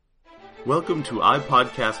Welcome to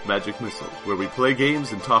iPodcast Magic Missile, where we play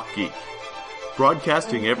games and talk geek.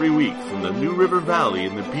 Broadcasting every week from the New River Valley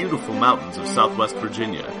in the beautiful mountains of Southwest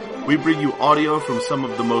Virginia, we bring you audio from some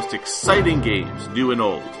of the most exciting games, new and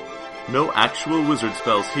old. No actual wizard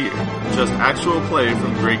spells here, just actual play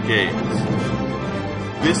from great games.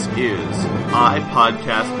 This is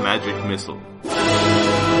iPodcast Magic Missile.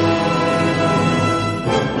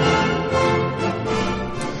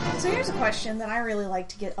 So here's a question that I really like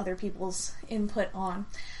to get other people's input on.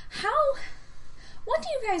 What do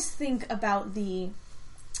you guys think about the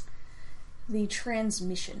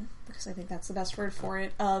transmission, because I think that's the best word for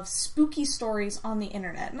it, of spooky stories on the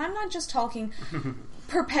internet? And I'm not just talking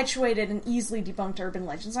perpetuated and easily debunked urban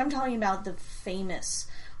legends. I'm talking about the famous,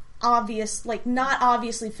 obvious, like, not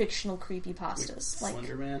obviously fictional creepypastas. Like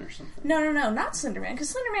Slender Man or something? No, not Slender Man, because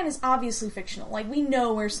Slender Man is obviously fictional. Like, we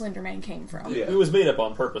know where Slender Man came from. Yeah. It was made up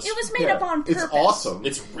on purpose. It was made up on purpose. It's awesome.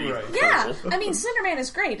 It's really cool. Yeah, I mean, Slender Man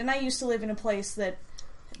is great, and I used to live in a place that,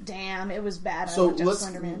 damn, it was bad. So I looked at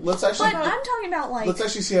Slender Man. let's actually... But I'm talking about, like... Let's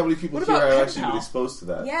actually see how many people What here about are Pen actually Pal? been exposed to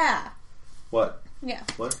that. Yeah. What? Yeah.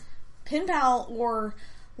 What? Pen Pal, or,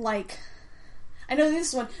 like... I know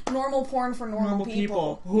this one, normal porn for normal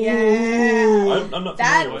people. Yeah. I'm not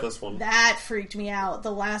familiar with this one. That freaked me out.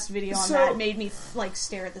 The last video on that made me, like,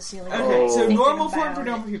 stare at the ceiling. Okay, so thinking normal about porn for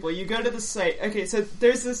normal people. You go to the site. Okay, so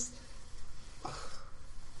there's this...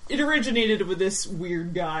 It originated with this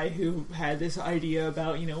weird guy who had this idea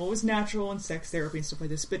about, what was natural and sex therapy and stuff like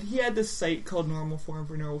this, but he had this site called Normal Form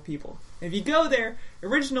for Normal People. And if you go there,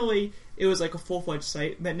 originally it was like a full-fledged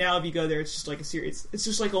site, but now if you go there, it's just like a series. It's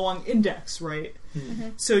just like a long index, right? Mm-hmm.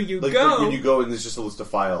 So you Like when you go and there's just a list of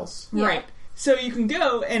files. Right. So you can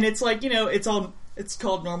go, and it's like, it's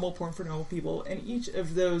called Normal Porn for Normal People, and each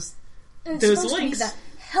of those links... To be the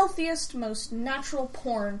healthiest, most natural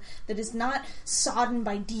porn that is not sodden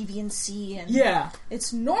by deviancy, and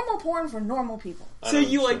it's normal porn for normal people. So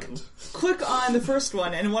you click on the first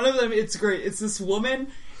one, and one of them, it's great. It's this woman,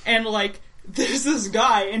 and there's this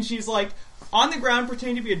guy, and she's on the ground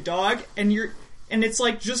pretending to be a dog, and it's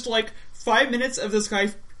just 5 minutes of this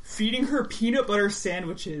guy feeding her peanut butter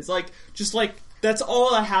sandwiches, that's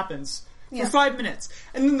all that happens. For 5 minutes.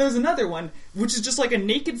 And then there's another one, which is just a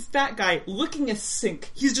naked fat guy licking a sink.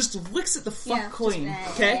 He just licks it the fuck clean.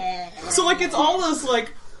 Okay? So it's all this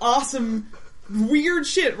awesome weird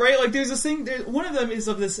shit, right? There's this thing, one of them is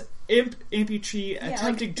of this amputee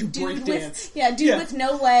attempting to break dance. With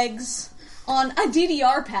no legs on a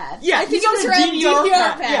DDR pad. Yeah, I think it was around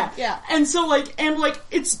DDR pad. Yeah. And so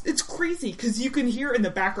it's crazy because you can hear in the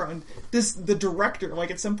background the director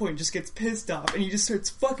at some point just gets pissed off and he just starts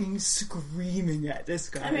fucking screaming at this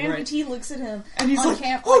guy. And amputee looks at him and he's on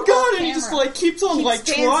oh god, and he just keeps on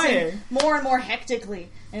trying more and more hectically,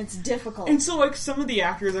 and it's difficult. And so some of the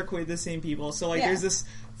actors are quite the same people. So there's this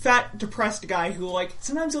fat depressed guy who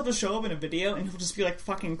sometimes he'll just show up in a video and he'll just be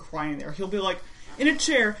fucking crying there. He'll be in a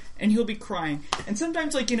chair, and he'll be crying. And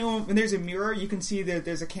sometimes, when there's a mirror, you can see that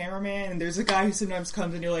there's a cameraman, and there's a guy who sometimes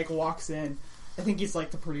comes and he, walks in. I think he's, the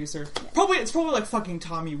producer. Yeah. It's probably, fucking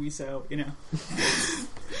Tommy Wiseau,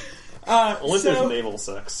 Only there's naval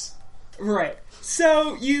sex. Right.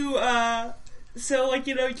 So, you cook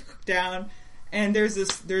down, and there's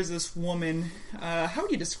this woman, how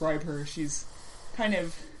would you describe her? She's kind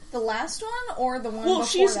of... The last one, or the one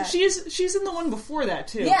before that? She's in the one before that,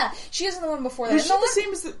 too. Yeah, she is in the one before that. Is she the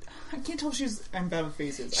same as the... I can't tell if she's... I'm bad with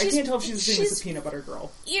faces. I can't tell if she's the same as the Peanut Butter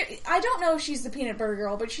Girl. I don't know if she's the Peanut Butter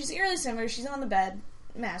Girl, but she's eerily similar. She's on the bed,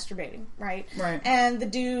 masturbating, right? Right. And the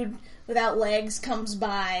dude without legs comes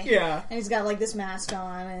by. Yeah. And he's got, this mask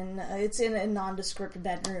on, and it's in a nondescript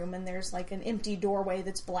bedroom, and there's, an empty doorway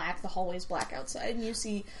that's black. The hallway's black outside, and you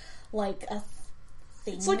see, a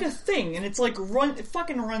thing. It's a thing, and it's it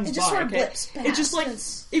fucking runs by. It just sort of blips past. It just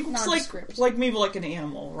it looks maybe an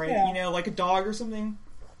animal, right? Yeah. Like a dog or something.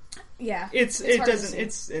 Yeah. It's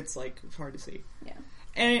hard to see. Yeah.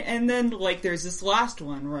 And then there's this last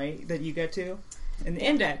one, right, that you get to in the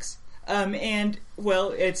index.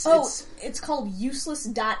 It's called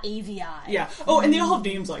useless.avi. Yeah. Oh, and they all have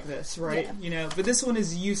names like this, right? Yeah. But this one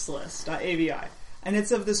is useless.avi. And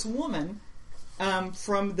it's of this woman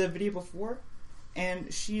from the video before.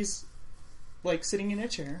 And she's, sitting in a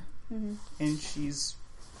chair, and she's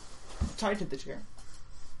tied to the chair.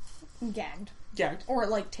 Gagged.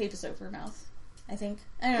 Or, tape is over her mouth, I think.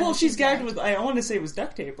 Well, she's gagged with, I want to say it was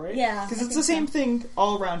duct tape, right? Yeah. Because it's the same thing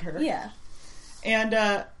all around her. Yeah. And,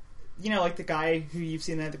 the guy who you've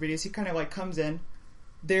seen in the other videos, he kind of, comes in.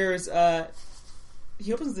 There's,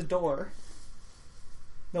 he opens the door,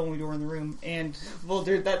 the only door in the room, and,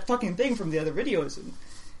 that fucking thing from the other video is in.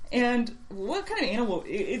 And what kind of animal?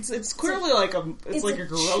 It's clearly like a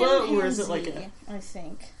gorilla, or is it like a? I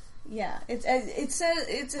think. Yeah, it says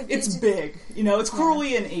it's big. It's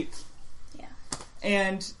clearly an ape. Yeah.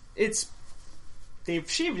 And they've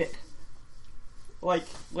shaved it. Like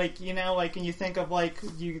and you think of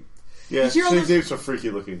you. Yeah, you hear shaved apes are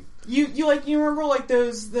freaky looking. You remember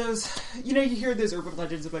those you hear those urban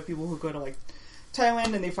legends about people who go to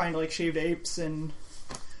Thailand and they find shaved apes and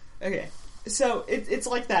okay. So it's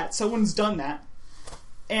like that. Someone's done that.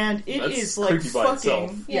 And it That's is creepy by fucking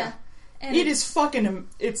itself. Yeah. And it is fucking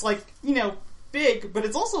it's big, but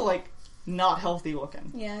it's also not healthy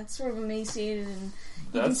looking. Yeah, it's sort of emaciated and you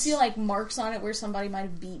can That's- see marks on it where somebody might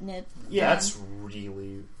have beaten it. Yeah. That's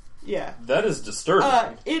really... Yeah. That is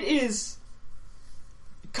disturbing. It is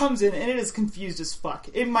comes in and it is confused as fuck.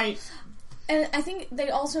 It might And I think they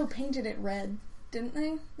also painted it red, didn't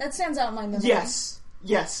they? That stands out in my memory.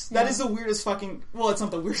 Yes. That is the weirdest fucking... Well, it's not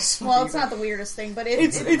the weirdest fucking... Well, it's not the weirdest thing, but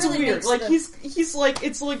it's really weird. makes He's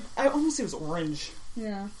I almost say it was orange.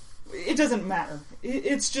 Yeah. It doesn't matter.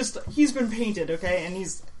 It's just... He's been painted, okay? And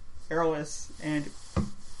he's hairless. And...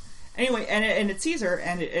 Anyway, and it sees her,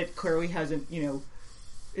 and it clearly hasn't,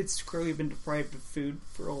 it's clearly been deprived of food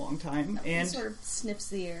for a long time. And it sort of sniffs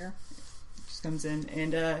the air. Just comes in,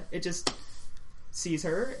 and it just sees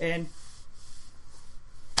her, and...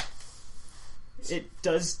 It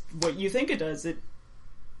does what you think it does. It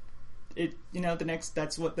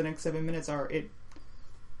that's what the next 7 minutes are. It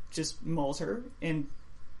just mauls her, and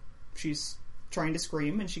she's trying to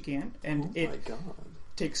scream, and she can't, and my God.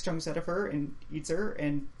 takes chunks out of her and eats her,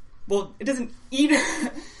 and well, it doesn't eat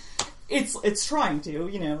her. It's trying to,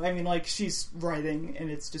 she's writhing, and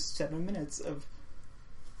it's just 7 minutes of.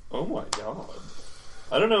 Oh my God.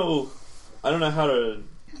 I don't know how to...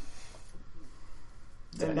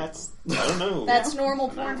 And that's I don't know. That's normal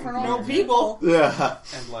porn for normal people. Yeah.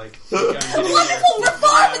 And Political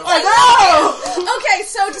reform! Okay,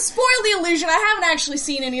 so to spoil the illusion, I haven't actually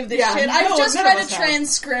seen any of this shit. I've just none read of a us have.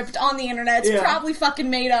 transcript on the internet. It's probably fucking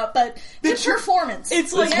made up, but the performance.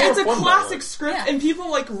 It's It's a more fun classic that way. script, Yeah. and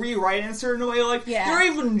people rewrite it in a certain way. Yeah. There are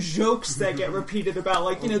even jokes that get repeated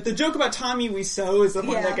about, the joke about Tommy Wiseau is the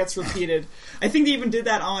one that gets repeated. I think they even did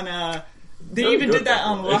that on, Very even good, did that by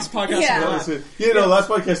on the the way. last podcast. Yeah. Last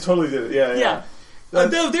podcast totally did it. Yeah.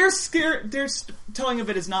 Though they're scared, their telling of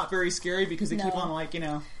it is not very scary because they keep No.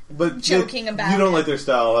 on But Joking about you don't it. like their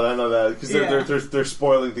style, and I know that because Yeah. they're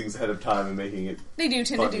spoiling things ahead of time and making it. They do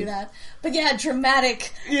tend funny. to do that. But yeah,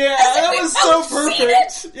 dramatic. Yeah, As if that we've was so both seen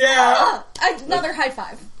perfect. it. Yeah. Another high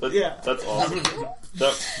five. That's awesome.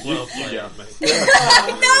 You got me. No,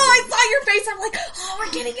 I saw your face. I'm like, oh,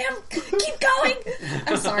 we're getting him. Keep going.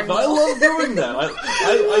 I'm sorry. But I love doing that.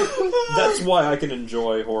 I that's why I can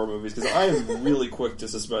enjoy horror movies, because I am really quick to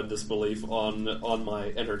suspend disbelief on my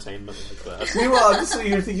entertainment like that. Meanwhile, I'm just sitting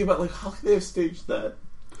here thinking about how can they have staged that?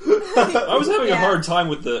 I was having a Yeah. hard time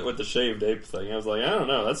with the shaved ape thing. I was like, I don't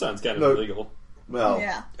know, that sounds kind of No. illegal. Well,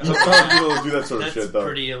 Yeah. sometimes people don't do that sort of That's shit though.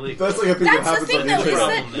 pretty illegal. That's like a thing That's that happens the on thing, the though, is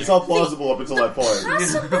internet. that It's all plausible up until that point.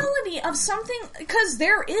 Possibility of something, because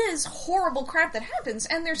there is horrible crap that happens,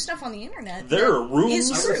 and there's stuff on the internet. There that are rooms.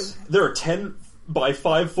 Is true. There are 10 by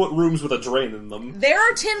 5 foot rooms with a drain in them. There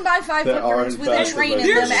are 10 by 5 There foot are, rooms in with a fact, train in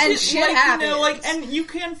there's them, and shit shit happens. and you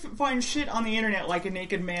can find shit on the internet like a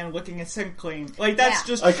naked man looking at sink clean. That's Yeah.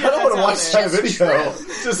 just I shit kind of want to watch that's that out there.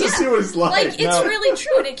 video just to see what it's like. Like, it's Now- really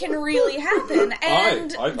true, and it can really happen.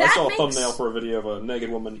 And I that saw a makes... thumbnail for a video of a naked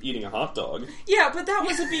woman eating a hot dog. Yeah, but that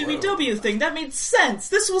was a BBW thing. That made sense.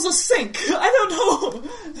 This was a sink. I don't know.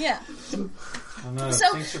 Yeah. I don't know, So-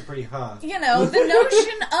 things are pretty hot. You know, the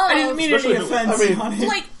notion of... I didn't mean any Especially if it- offense, I mean- honey.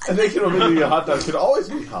 Like, a naked woman eating a hot dog could always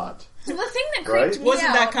be hot. the thing that Right? creeped me Wasn't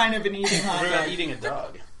out... that kind of an eating hot What dog? about eating a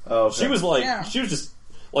dog? Oh, okay. She was like, Yeah. she was just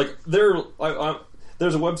like there's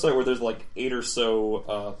a website where there's like 8 or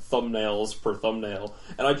so thumbnails per thumbnail,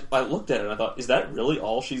 and I looked at it and I thought, is that really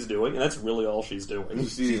all she's doing? And that's really all she's doing.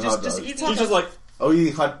 Just eating hot dogs. eats She's just like, Oh,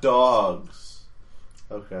 eating hot dogs.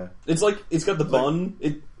 Okay. it's like it's got the bun.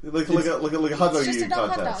 Like a hot dog It's just a eating dog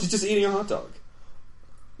hot contest. dog. She's just eating a hot dog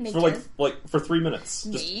naked. for like for 3 minutes.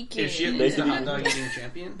 Just, Naked. Is she at least least a a hot hot dog eating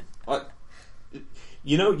champion?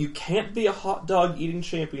 you can't be a hot dog eating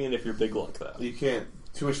champion if you're big like that. You can't.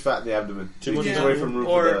 Too much fat in the abdomen. Too much Takes in away the from room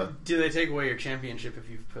Or for do they take away your championship if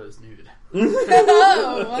you've posed nude?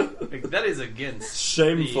 Oh. Like, that is against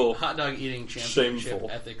Shameful. the hot dog eating championship Shameful.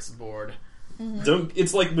 ethics board. Don't.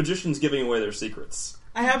 It's like magicians giving away their secrets.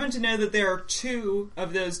 I happen to know that there are 2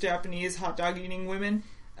 of those Japanese hot dog eating women,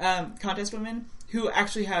 contest women, who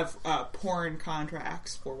actually have porn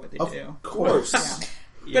contracts for what they do. Of course. Yeah.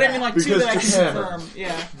 But I mean, like, two Because that I can Japan. confirm.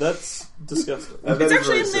 Yeah. That's disgusting. That It's is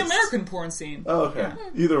actually in the racist. American porn scene. Oh, okay.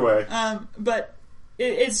 Either way. But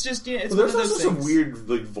it's just, it's Well, one of there's those also some things. weird,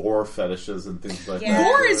 like, vor fetishes and things like Yeah. that.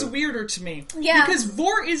 Vor is weirder to me. Yeah. Because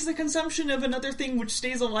vor is the consumption of another thing which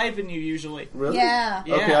stays alive in you, usually. Really? Yeah.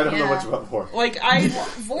 Yeah. Okay, I don't know Yeah. much about vor. Like,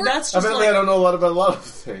 Vor- that's just Evidently, I like... don't know a lot about a lot of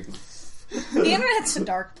things. The internet's a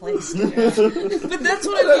dark place. But that's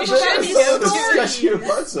what I love about There's these some of the stories. sketchier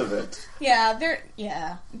parts of it. Yeah,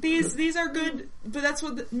 yeah. These are good, but that's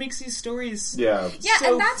what makes these stories... Yeah. Yeah,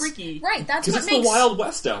 So and that's freaky. right. That's Because what it's makes the Wild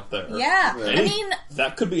West out there. Yeah, Yeah. I mean,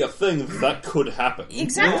 That could be a thing that could happen.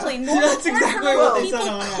 exactly. Yeah. Normal That's exactly paranormal what they people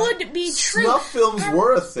said on it. could be true. Snuff films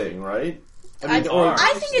were a thing, right? I think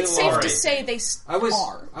it's Still safe are. to say they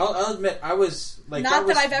are. I'll admit, I was like. Not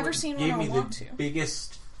was that I've ever what seen gave one I me want the to.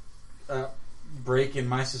 biggest break in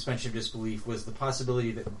my suspension of disbelief was the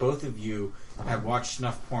possibility that both of you had watched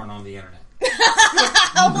snuff porn on the internet.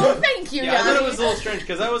 Oh, well, thank you, Yeah, I thought it Yanni. was a little strange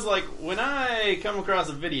because I was like, when I come across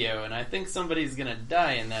a video and I think somebody's gonna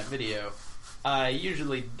die in that video, I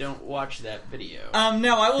usually don't watch that video.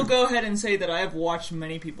 No, I will go ahead and say that I have watched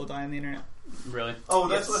many people die on the internet. Really? Oh,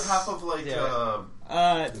 that's what half of, like,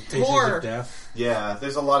 Faces Tor. of Death. yeah,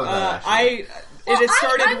 there's a lot of that, actually. It had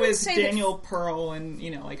started I would with say that- Daniel Pearl, and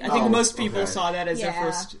I think Oh, most people okay. saw that as their Yeah.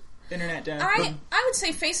 first internet death. I would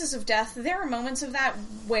say Faces of Death. There are moments of that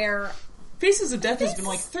where Faces of Death has been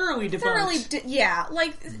like thoroughly debunked.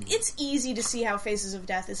 it's easy to see how Faces of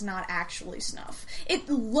Death is not actually snuff. It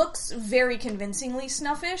looks very convincingly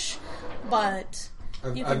snuffish, but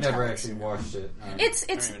you can I've never tell actually watched it. it's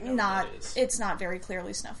even know not what that is. it's not very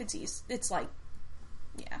clearly snuff. It's like,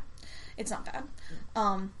 yeah, it's not bad.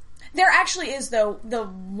 There actually is, though, the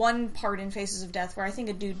one part in Faces of Death where I think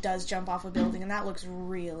a dude does jump off a building, and that looks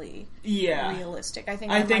really realistic. I think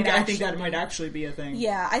that might actually be a thing.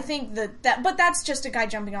 Yeah, I think but that's just a guy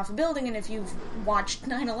jumping off a building, and if you've watched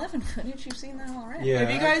 9/11 footage, you've seen that already. Yeah,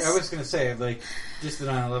 Have you guys- I was going to say, like, just the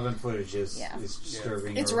 9/11 footage is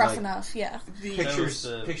disturbing. It's or, rough like, enough, yeah.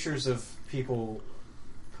 Pictures of people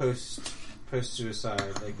post suicide.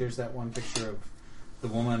 Like, there's that one picture of the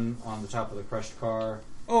woman on the top of the crushed car.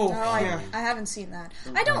 Oh, I yeah. haven't seen that.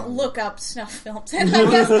 I don't look up snuff films, and I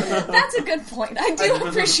guess that's a good point. I do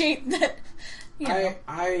appreciate that.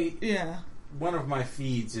 Yeah. One of my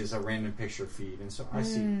feeds is a random picture feed, and so I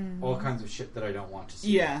see all kinds of shit that I don't want to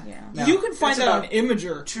see. Yeah. Now, You can find it's that on about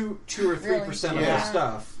Imager. 2 or 3% of Yeah. their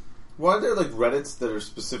stuff. Why are there, like, Reddits that are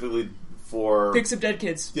specifically for... Pics of Dead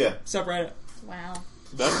Kids. Yeah. Subreddit. Wow.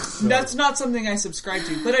 That's not something I subscribe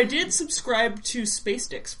to, but I did subscribe to Space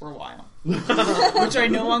Dicks for a while, which I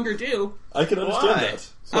no longer do. I can understand Why?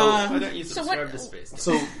 that. Why don't you so subscribe what- to Space?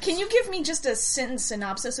 So, Can you give me just a sentence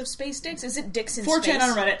synopsis of Space Dicks? Is it Dicks in 4chan space?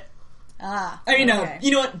 on Reddit. Ah. I mean, no. okay.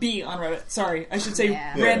 You know what? B on Reddit. Sorry, I should say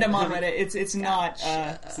Yeah. random on Reddit. It's not.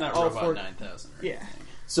 It's not all Robot for- 9000. Or Yeah. anything.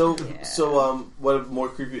 what more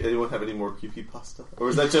creepy? Anyone have any more creepypasta? Or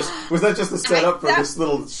was that just the setup for that- this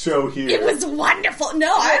little show here? It was wonderful.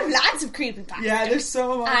 No, I have lots of creepypasta. Yeah, there's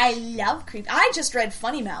so much. I love creepy. I just read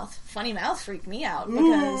Funny Mouth. Funny Mouth freaked me out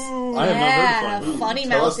because I have not heard of Funny Mouth. Funny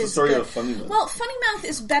Tell Mouth us the is story good. of Funny Mouth. Well, Funny Mouth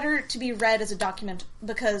is better to be read as a document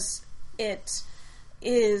because it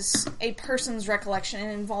is a person's recollection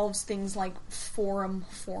and involves things like forum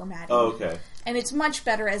formatting. Oh, okay. And it's much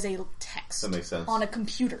better as a text. That makes sense. On a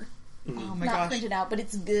computer. Oh my Not gosh. printed out, but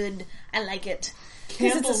it's good. I like it. Because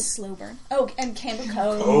it's Candle- a slow burn. Oh, and Candle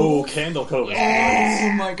Code. Oh, Candle Code.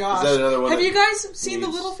 Oh my gosh. Is that another one Have that you guys seen The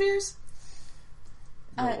needs- Little Fears?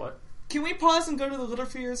 What? Can we pause and go to The Little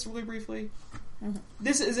Fears really briefly?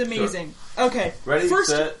 This is amazing. Okay. Ready, First,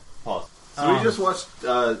 set, pause. So we just watched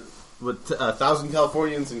 1,000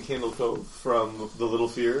 Californians in Candle Cove from The Little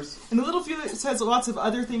Fears. and The Little Fears has lots of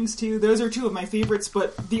other things too. Those are two of my favorites,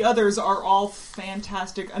 but the others are all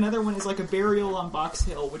fantastic. Another one is like A Burial on Box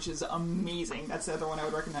Hill, which is amazing. That's the other one I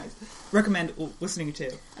would recommend listening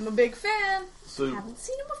to. I'm a big fan. So Haven't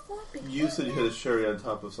seen him before. Big you fan. said you had a sherry on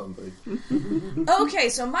top of somebody. Okay,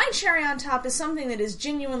 so my cherry on top is something that is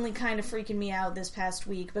genuinely kind of freaking me out this past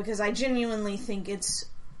week because I genuinely think it's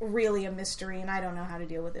really a mystery and I don't know how to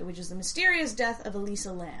deal with it, which is the mysterious death of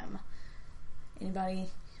Elisa Lam. Anybody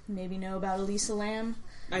maybe know about Elisa Lam?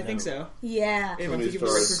 I think so. Yeah. If Tell I'm me thinking of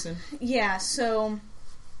the right stories. person. Yeah, so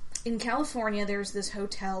in California, there's this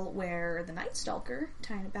hotel where the Night Stalker,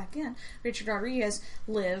 tying it back in, Richard Rodriguez,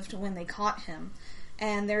 lived when they caught him.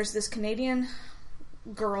 And there's this Canadian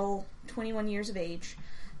girl, 21 years of age,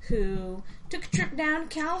 who took a trip down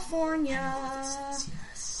to California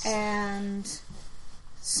and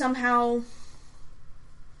somehow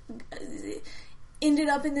ended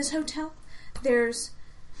up in this hotel. There's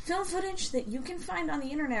film footage that you can find on the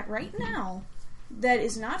internet right now that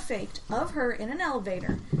is not faked of her in an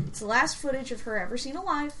elevator. It's the last footage of her ever seen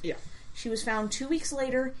alive. Yeah. She was found 2 weeks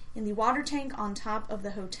later in the water tank on top of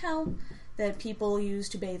the hotel that people use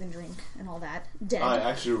to bathe and drink and all that. Dead. I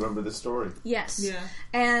actually remember this story. Yes. Yeah.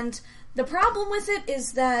 And the problem with it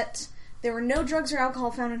is that there were no drugs or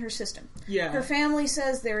alcohol found in her system. Yeah. Her family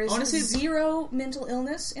says there is Honestly, zero mental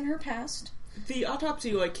illness in her past. The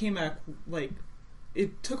autopsy came back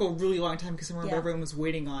it took a really long time because I remember Yeah. everyone was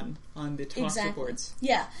waiting on the tox reports.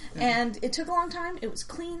 Yeah, and it took a long time. It was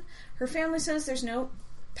clean. Her family says there's no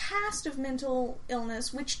past of mental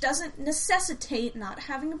illness, which doesn't necessitate not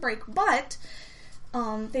having a break, but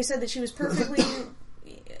they said that she was perfectly,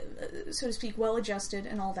 so to speak, well-adjusted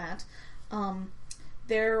and all that.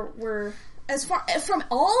 There were, from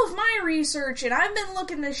all of my research, and I've been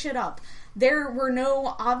looking this shit up, there were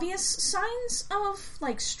no obvious signs of,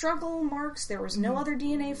 struggle marks. There was no other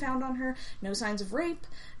DNA found on her. No signs of rape.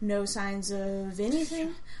 No signs of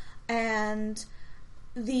anything. And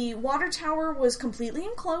the water tower was completely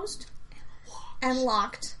enclosed and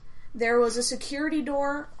locked. There was a security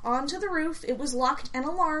door onto the roof. It was locked and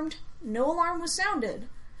alarmed. No alarm was sounded.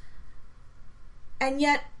 And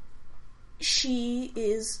yet, she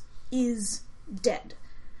is dead.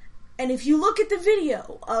 And if you look at the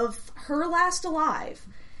video of her last alive,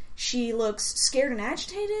 she looks scared and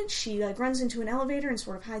agitated. She runs into an elevator and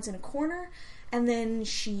sort of hides in a corner. And then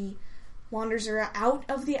she wanders her out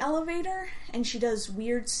of the elevator and she does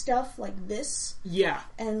weird stuff like this. Yeah.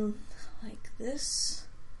 And like this.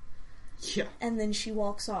 Yeah. And then she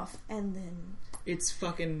walks off and then...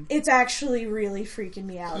 It's actually really freaking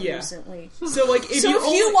me out recently. So, if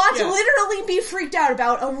you want to literally be freaked out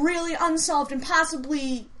about a really unsolved and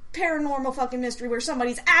possibly paranormal fucking mystery where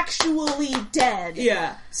somebody's actually dead.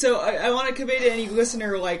 Yeah. So I want to convey to any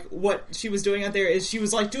listener, what she was doing out there is she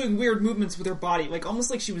was, doing weird movements with her body, almost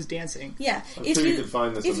like she was dancing. Yeah. I'm sure you can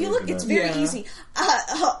find this on the look, internet. it's very easy.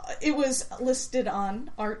 It was listed on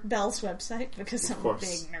Art Bell's website because I'm a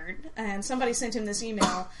big nerd. And somebody sent him this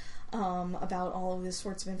email about all of this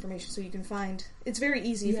sorts of information, so you can find... It's very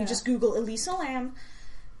easy. If you just Google Elisa Lam,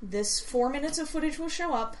 this 4 minutes of footage will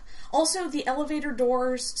show up. Also, the elevator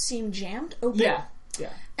doors seem jammed open. Yeah.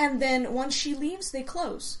 And then once she leaves, they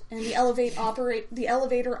close, and the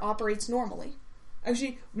elevator operates normally.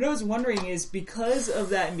 Actually, what I was wondering is because of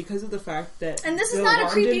that, and because of the fact that and this is the not a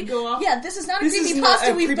alarm creepy. didn't go off, yeah, this is not a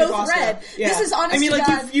creepypasta we've both read. Yeah. This is honestly.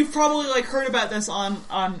 You've probably heard about this on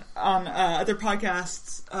other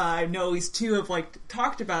podcasts. I know at least two have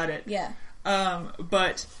talked about it. Yeah.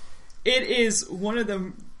 But it is one of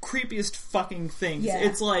the creepiest fucking things. Yeah.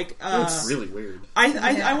 It's it's really weird.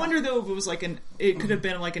 I wonder though if it was it could have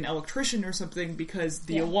been an electrician or something because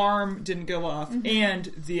the alarm didn't go off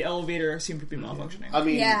and the elevator seemed to be malfunctioning. I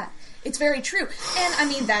mean, yeah, it's very true.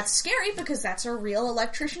 And that's scary because that's a real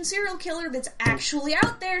electrician serial killer that's actually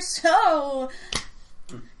out there. So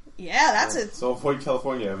yeah, that's it. So avoid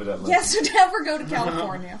California, evidently. Yes, so never go to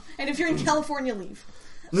California. And if you're in California, leave.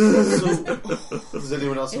 Does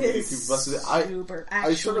anyone else have any creepypasta? Super,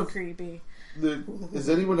 I sort of creepy. Has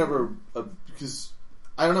anyone ever? Because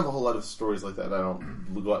I don't have a whole lot of stories like that. I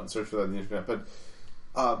don't go out and search for that on the internet. But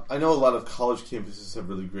I know a lot of college campuses have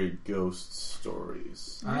really great ghost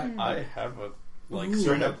stories. I have a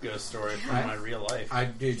straight up ghost story from my real life. I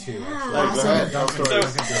do too. Go ahead, tell a story. So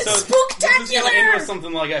this is going to end with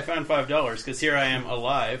something like I found $5 because here I am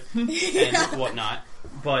alive and whatnot.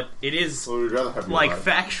 But it is Well, we'd rather have you alive.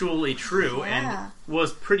 factually true Yeah. and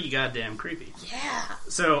was pretty goddamn creepy. Yeah.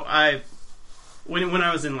 So when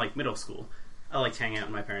I was in middle school, I liked hanging out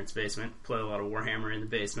in my parents' basement, play a lot of Warhammer in the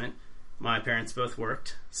basement. My parents both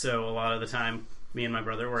worked, so a lot of the time me and my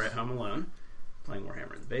brother were at home alone playing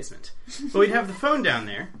Warhammer in the basement. But we'd have the phone down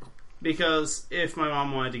there because if my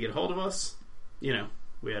mom wanted to get a hold of us, we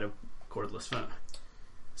had a cordless phone.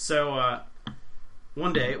 So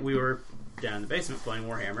one day we were down in the basement playing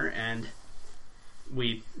Warhammer and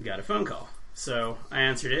we got a phone call. So I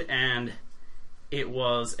answered it and it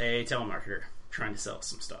was a telemarketer trying to sell us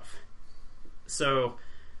some stuff. So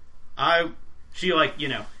she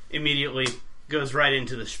immediately goes right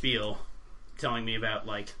into the spiel telling me about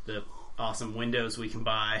the awesome windows we can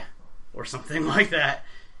buy or something like that.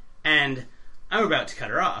 And I'm about to cut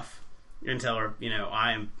her off and tell her,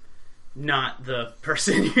 I am not the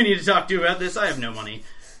person you need to talk to about this. I have no money,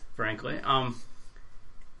 frankly.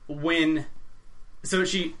 So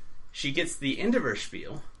she gets the end of her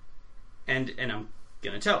spiel, and I'm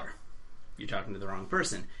gonna tell her, you're talking to the wrong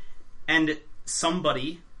person, and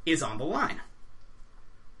somebody is on the line,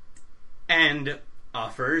 and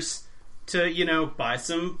offers to buy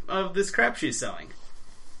some of this crap she's selling,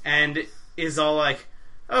 and is all like,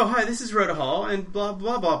 "Oh, hi, this is Rhoda Hall," and blah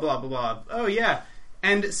blah blah blah blah blah. Oh yeah,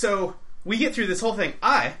 and so we get through this whole thing.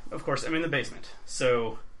 I, of course, am in the basement,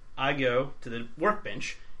 so I go to the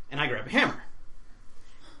workbench and I grab a hammer.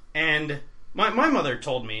 And my mother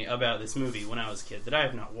told me about this movie when I was a kid that I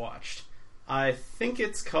have not watched. I think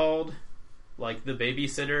it's called like The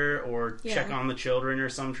Babysitter or Check on the Children or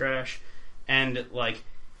some trash, and like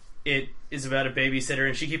it is about a babysitter,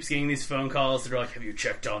 and she keeps getting these phone calls that are like, "Have you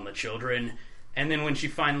checked on the children?" And then when she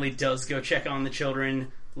finally does go check on the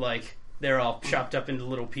children, like they're all chopped up into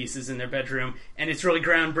little pieces in their bedroom, and it's really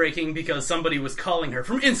groundbreaking because somebody was calling her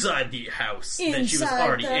from inside the house that she was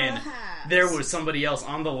already in. There was somebody else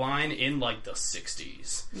on the line in like the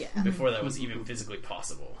 60s before that was even physically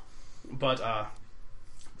possible. But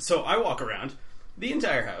so I walk around the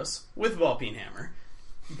entire house with a ball-peen hammer,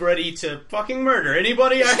 ready to fucking murder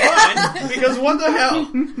anybody I find, because what the hell?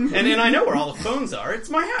 And I know where all the phones are.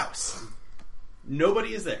 It's my house.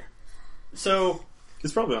 Nobody is there. So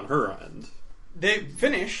it's probably on her end. They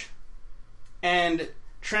finish and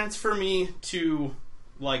transfer me to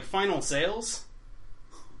like final sales,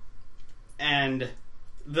 and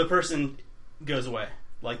the person goes away.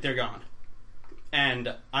 Like they're gone.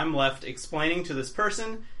 And I'm left explaining to this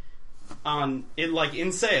person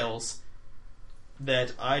in sales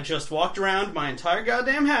that I just walked around my entire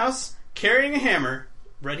goddamn house carrying a hammer,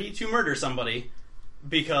 ready to murder somebody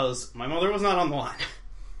because my mother was not on the line.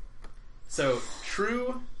 So,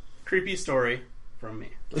 true creepy story from me.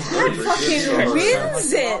 That fucking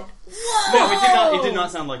wins it. Whoa! No, it did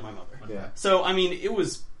not sound like my mother. Yeah. So, I mean, it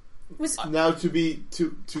was now to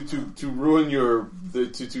ruin your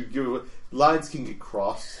to give lines can get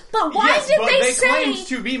crossed. But why yes, did but they they say claimed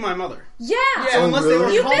to be my mother? Yeah. So unless they were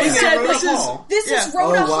really? calling You it said Rhoda this is Hall.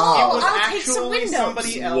 Rhoda Oh, wow. Hall. It was I'll take some actually windows.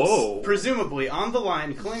 somebody else, Whoa. presumably on the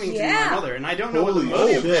line, claiming to be Yeah. my mother, and I don't know what the Holy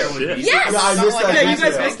motive shit. there would be. Yes! Yeah, I It's missed not that. Yeah, you That's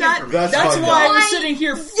guys missed that? That's That's fucked why up. I was sitting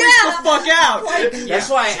here freaked the fuck out. That's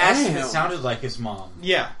why I asked if Damn. it sounded like his mom.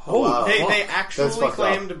 Yeah. Oh, wow. They That's actually fucked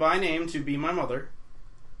claimed by name to be my mother,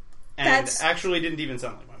 and That's- actually didn't even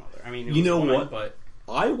sound like my mother. I mean, it You was know a woman, what? But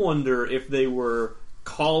I wonder if they were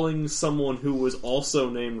calling someone who was also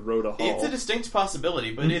named Rhoda Hall. it's a distinct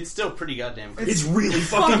possibility, but it's still pretty goddamn creepy. It's really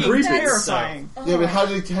fucking creepy. terrifying. Yeah, but how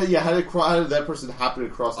did that person happen to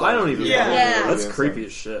cross? I don't even know. Yeah. That's creepy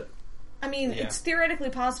as shit. I mean, Yeah. it's theoretically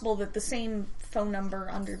possible that the same phone number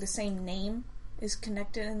under the same name is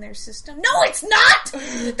connected in their system. No, it's not!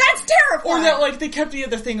 That's terrifying! Or that, like, they kept the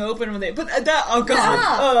other thing open when they... But that... Oh,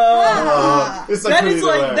 God. It's like That really is,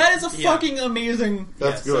 like... aware. That is a Yeah. fucking amazing...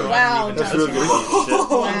 That's Yeah, good. so Wow, even That's that's really good.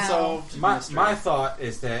 Wow. unsolved. mystery. My thought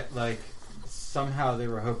is that, like, somehow they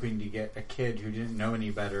were hoping to get a kid who didn't know any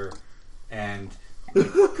better and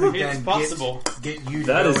could It's then possible. get you to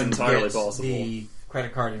That go is and entirely get possible. the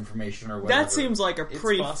credit card information or whatever. That seems like a It's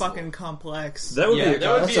pretty possible. fucking complex... That would Yeah, be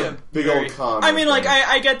that would That's be a big very- old con. I mean, like, right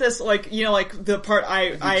I get this, like, you know, like, the part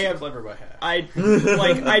I Too have... clever by half.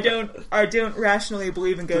 I don't rationally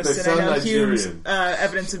believe in ghosts, they and I know sound Hume's Nigerian.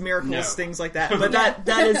 Evidence of Miracles, No. things like that. But that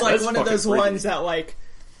is like That's one of those fucking creepy. ones that like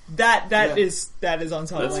that is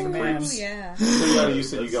unsettling, man. Ooh, yeah. So yeah, you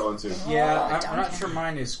said you got one too. Yeah, Oh, I'm not sure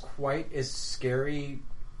mine is quite as scary,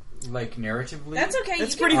 like, narratively. That's okay.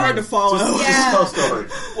 It's you pretty can- hard to follow. Just Yeah. tell a story.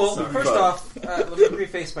 Well, Sorry, first go ahead. off, let me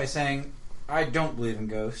preface by saying I don't believe in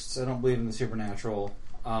ghosts. I don't believe in the supernatural.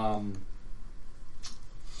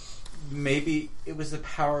 Maybe it was the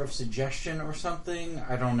power of suggestion or something.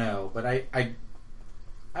 I don't know, but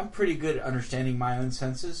I'm pretty good at understanding my own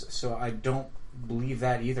senses, so I don't believe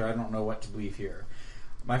that either. I don't know what to believe here.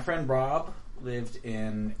 My friend Rob lived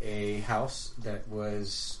in a house that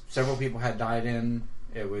was several people had died in.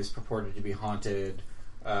 It was purported to be haunted.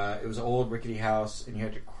 It was an old rickety house, and you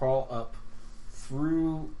had to crawl up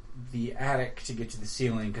through the attic to get to the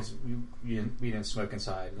ceiling because we didn't smoke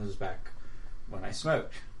inside. This was back when I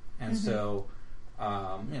smoked, and so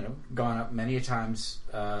gone up many a times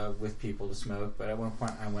with people to smoke. But at one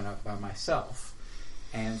point, I went up by myself,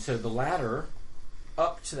 and so the ladder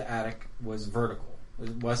up to the attic was vertical.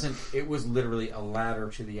 It was literally a ladder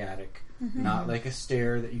to the attic, not like a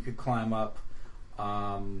stair that you could climb up.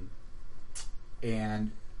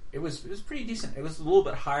 And it was pretty decent. It was a little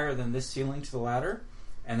bit higher than this ceiling to the ladder,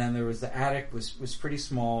 and then there was the attic was pretty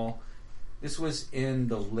small. This was in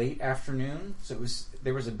the late afternoon, so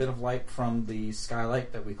there was a bit of light from the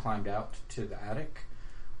skylight that we climbed out to the attic,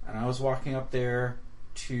 and I was walking up there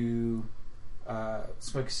to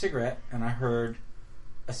smoke a cigarette, and I heard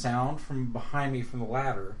a sound from behind me from the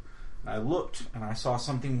ladder. And I looked, and I saw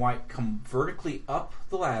something white come vertically up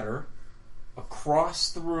the ladder,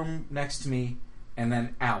 across the room next to me, and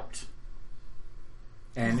then out.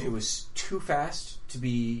 and it was too fast to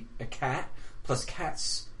be a cat. Plus,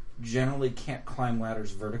 cats generally can't climb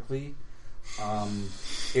ladders vertically.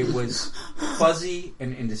 It was fuzzy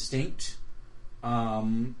and indistinct,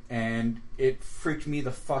 and it freaked me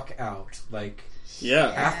the fuck out. Like,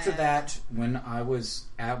 after that, when I was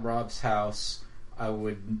at Rob's house, I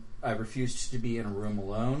refused to be in a room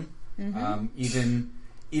alone.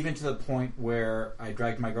 Even to the point where I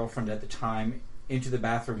dragged my girlfriend at the time into the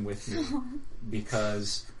bathroom with me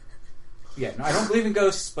because, no, I don't believe in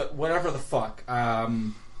ghosts, but whatever the fuck.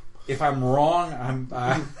 If I'm wrong,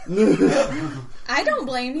 I don't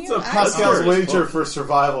blame you. It's a Pascal's wager for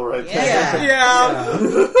survival right there. Yeah.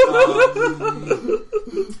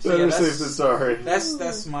 Better safe than sorry.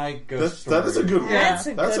 That's my ghost story. That is a good one. That's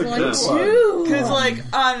a good one, one. too.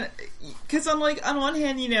 Because on one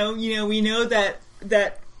hand, we know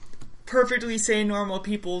that perfectly sane, normal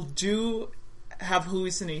people do have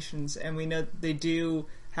hallucinations, and we know they do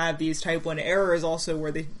have these type 1 errors also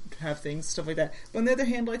where they have things, stuff like that. But on the other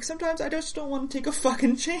hand, like, sometimes I just don't want to take a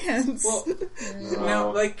fucking chance. Well,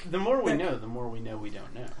 no, like, the more we know, the more we know we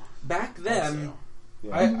don't know. Back then,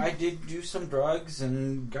 I did do some drugs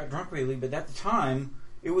and got drunk really, but at the time,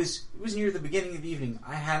 it was near the beginning of the evening.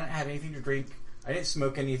 I hadn't had anything to drink. I didn't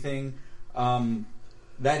smoke anything.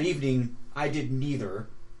 That evening, I did neither.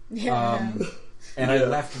 Yeah. And I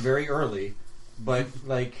left very early. But,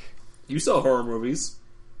 like... You saw horror movies.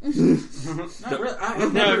 Not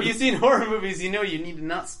really. No, if you've seen horror movies, you know you need to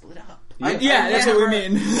not split up. That's what we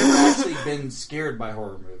mean. I've never actually been scared by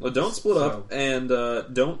horror movies. Well, don't split up, and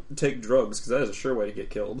don't take drugs, because that is a sure way to get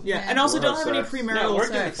killed. Yeah, and also don't have any sex. premarital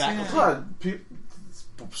sex. God,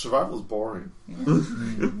 survival is boring.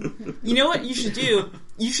 You know what you should do?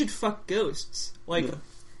 You should fuck ghosts. Like,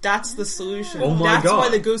 that's the solution. Oh my that's God. why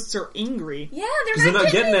the ghosts are angry. Yeah, Because they're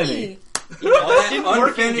not getting any. any.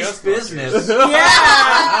 Unfinished business.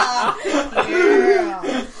 Yeah!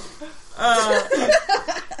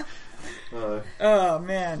 Oh,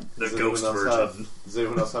 man. The ghost version. Does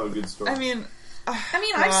anyone else have a good story? I mean,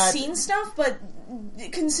 I've seen stuff, but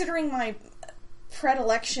considering my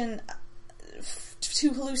predilection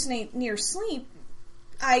to hallucinate near sleep,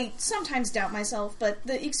 I sometimes doubt myself, but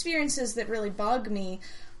the experiences that really bug me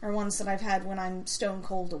are ones that I've had when I'm stone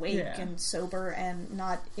cold awake and sober and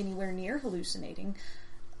not anywhere near hallucinating.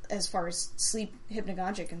 As far as sleep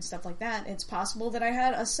hypnagogic and stuff like that, it's possible that I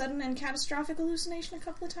had a sudden and catastrophic hallucination a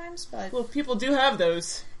couple of times, but... Well, people do have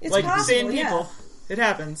those. It's like, possible, sane people. It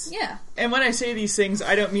happens. Yeah. And when I say these things,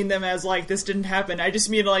 I don't mean them as, like, this didn't happen. I just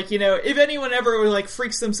mean, like, if anyone ever, like,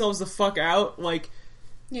 freaks themselves the fuck out, like...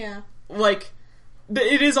 Yeah. Like...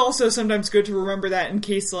 It is also sometimes good to remember that in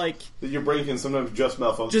case, like... That your brain can sometimes just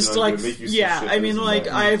malfunction just, on like, you and make you yeah, shit I mean, like,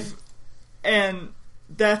 bad. And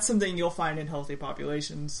that's something you'll find in healthy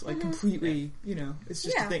populations, like, completely, it's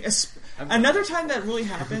just a thing. Another time that really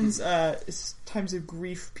happens is times of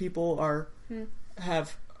grief. People are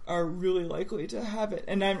really likely to have it.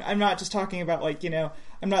 And I'm not just talking about, like,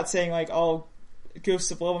 I'm not saying, like, all ghosts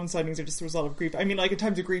of loved one sightings are just the result of grief. I mean, like, in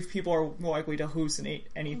times of grief, people are more likely to hallucinate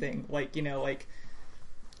anything. Like,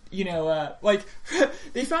 like,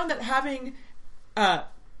 they found that having a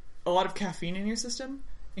lot of caffeine in your system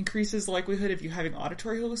increases the likelihood of you having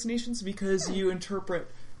auditory hallucinations because you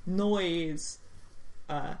interpret noise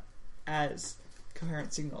as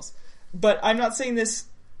coherent signals. But I'm not saying this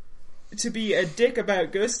to be a dick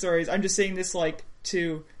about ghost stories. I'm just saying this, like,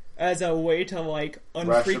 as a way to, like,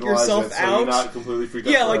 unfreak yourself out. You're not completely freaked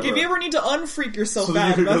out like, forever. if you ever need to unfreak yourself So out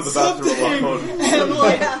you can go about to the bathroom something alone. and,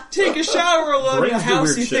 like, take a shower alone in a Brains do house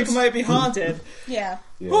weird you think shits. might be haunted. Yeah.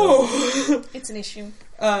 Oh. It's an issue.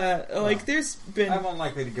 Like, there's been... I'm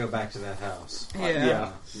unlikely to go back to that house.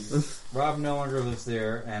 Yeah. Rob no longer lives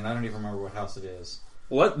there, and I don't even remember what house it is.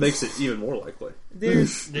 Well, that makes it even more likely.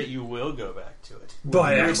 There's... That you will go back to it.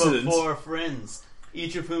 By With accident. 4 friends,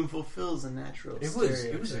 each of whom fulfills a natural It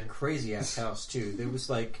was a crazy ass house too. There was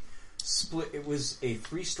like split. It was a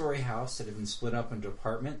 3-story house that had been split up into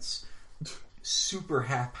apartments, super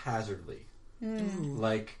haphazardly.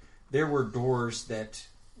 Like there were doors that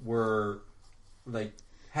were like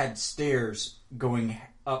had stairs going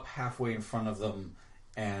up halfway in front of them,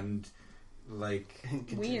 and like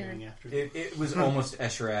Weird. After it was almost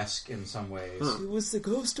Escher-esque in some ways. It was the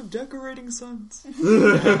ghost of decorating suns.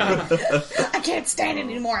 I can't stand it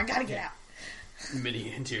anymore. I gotta get out.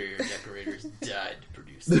 Many interior decorators died to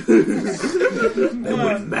produce it. They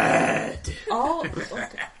went mad. All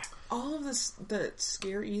of this, the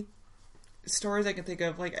scary stories I can think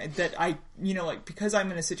of, like that I, like because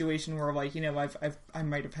I'm in a situation where, like, I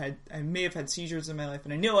may have had seizures in my life,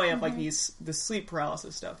 and I know I have like this sleep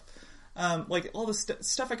paralysis stuff. like all the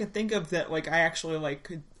stuff I could think of that like I actually like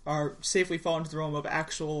could are safely fall into the realm of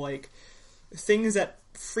actual like things that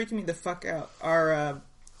freak me the fuck out are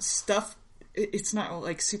stuff. It's not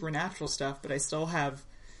like supernatural stuff, but I still have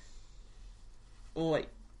like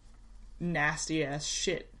nasty ass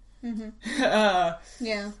shit.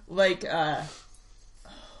 Yeah. Like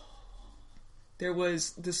there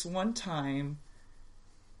was this one time.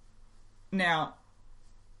 Now,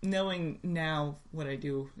 knowing now what I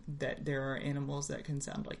do, that there are animals that can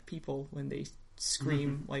sound like people when they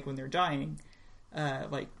scream, like when they're dying.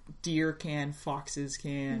 Like deer can, foxes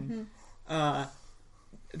can.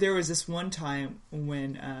 There was this one time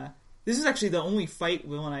when this is actually the only fight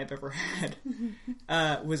Will and I have ever had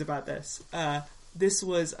was about this. This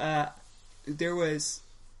was there was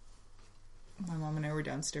my mom and I were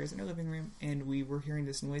downstairs in our living room, and we were hearing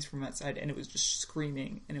this noise from outside, and it was just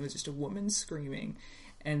screaming, and it was just a woman screaming,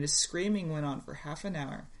 and the screaming went on for half an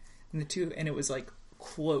hour, and it was like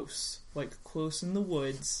close in the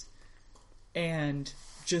woods, and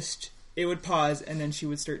just it would pause, and then she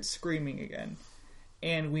would start screaming again,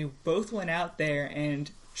 and we both went out there,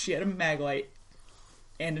 and she had a mag light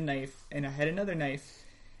and a knife, and I had another knife,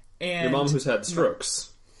 and Your mom who's had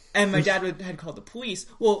strokes. And my dad had called the police.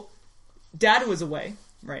 Well, Dad was away,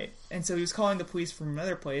 right? And so he was calling the police from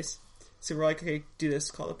another place. So we're like, okay, do this,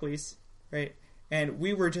 call the police, right? And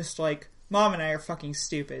we were just like, Mom and I are fucking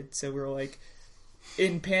stupid. So we were like,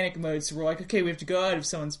 in panic mode. So we're like, okay, we have to go out if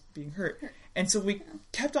someone's being hurt. And so we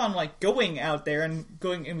kept on like going out there and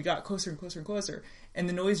we got closer and closer and closer. And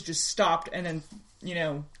the noise just stopped. And then, you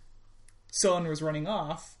know, someone was running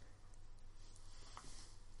off.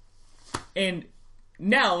 And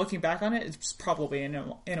now, looking back on it, it's probably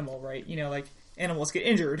an animal, right? You know, like, animals get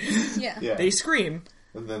injured. Yeah. They scream.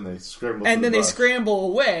 And then they scramble. And then they scramble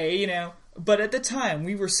away, you know. But at the time,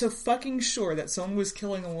 we were so fucking sure that someone was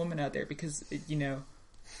killing a woman out there because, you know,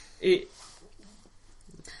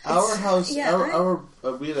 Our house, Yeah,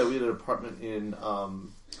 we had an apartment in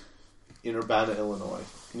Urbana, Illinois,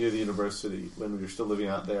 near the university when we were still living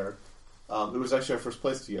out there. It was actually our first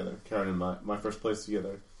place together, Karen and my first place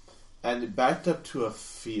together. And it backed up to a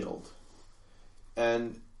field.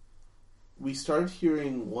 And we started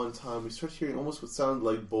hearing almost what sounded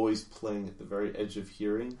like boys playing at the very edge of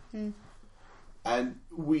hearing. And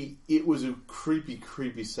it was a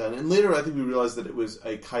creepy sound. And later I think we realized that it was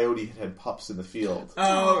a coyote had pups in the field.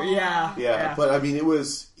 Oh, yeah. Yeah, but I mean,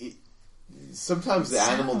 sometimes the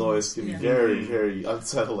animal noise can be very, very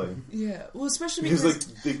unsettling. Yeah, well, especially because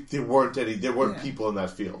because there weren't people in that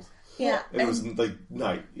field. Yeah. It was like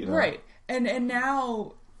night, you know. Right. And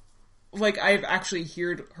now, like, I've actually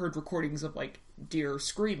heard recordings of, like, deer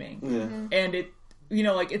screaming. Yeah. And it, you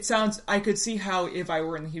know, like, it sounds, I could see how if I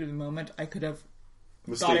were in the heat of the moment, I could have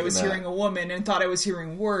thought I was hearing a woman and thought I was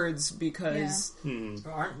hearing words because...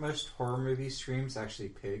 Aren't most horror movie screams actually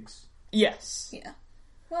pigs? Yes. Yeah.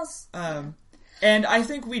 Well, and I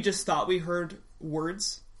think we just thought we heard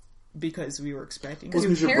words because we were expecting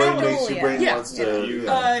Because your Paranormal, brain yeah. wants to Do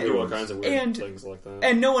all kinds of weird things like that.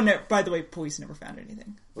 And no one, by the way, police never found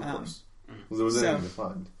anything. Of course. There was anything to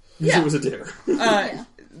find. It was a deer.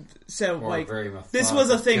 So, Or like, very this was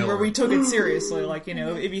a thing killer. where we took it seriously. Like, you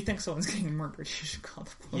know, if you think someone's getting murdered, you should call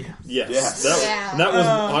the police. Yes. Yeah. That was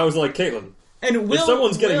I was like, Caitlin, And Will,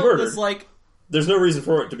 someone's getting Will murdered- was like, there's no reason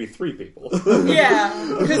for it to be 3 people.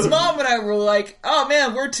 yeah, because Mom and I were like, oh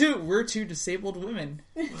man, we're two disabled women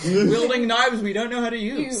wielding knives we don't know how to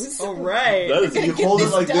use. All right. That is, You Get hold it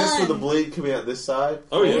this like this done. with the blade coming out this side.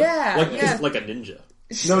 oh yeah, Yeah, like a ninja.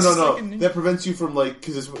 No. Like a ninja. That prevents you from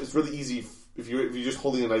because it's really easy if you're just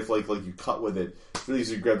holding a knife like you cut with it. It's really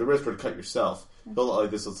easy to grab the wrist or to cut yourself. Hold it like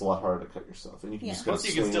this, it's a lot harder to cut yourself, and you can just kind of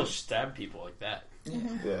Plus, you can still stab people like that.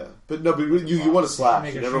 Yeah, but you want to slash.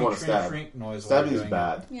 Make You a never shrink, want to shrink, stab. shrink noise while Stabbing you're is doing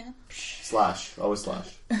bad. yeah. Slash, always slash.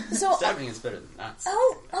 So Stabbing is better than that.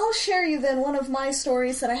 I'll share you then one of my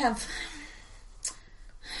stories that I have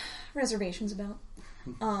reservations about.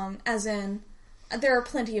 As in, there are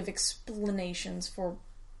plenty of explanations for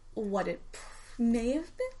what it may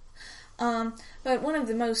have been. But one of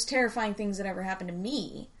the most terrifying things that ever happened to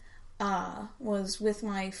me was with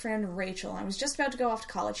my friend Rachel. I was just about to go off to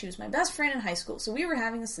college. She was my best friend in high school, so we were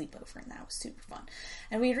having a sleepover, and that was super fun.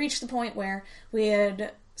 And we had reached the point where we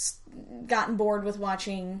had gotten bored with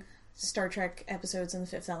watching Star Trek episodes in The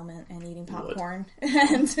Fifth Element and eating popcorn.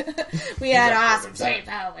 And we had awesome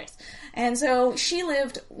sleepovers. And so she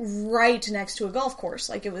lived right next to a golf course.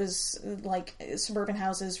 Like, it was like suburban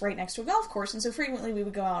houses right next to a golf course. And so frequently we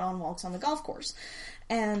would go out on walks on the golf course.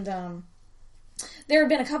 And there had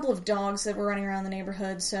been a couple of dogs that were running around the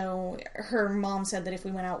neighborhood, so her mom said that if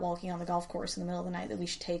we went out walking on the golf course in the middle of the night, that we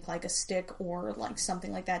should take, like, a stick or, like,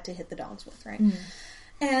 something like that to hit the dogs with, right?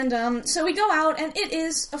 And, so we go out, and it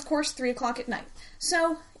is, of course, 3 o'clock at night.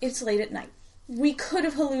 So, it's late at night. We could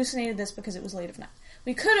have hallucinated this because it was late at night.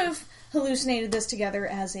 We could have hallucinated this together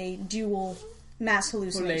as a dual mass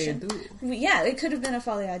hallucination. Yeah, it could have been a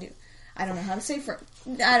folie à deux. I don't know how to say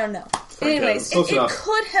I don't know. Anyways, it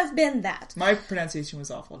could have been that. My pronunciation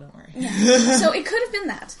was awful, don't worry. Yeah. So it could have been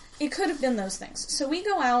that. It could have been those things. So we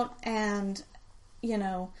go out and, you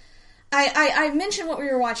know, I mentioned what we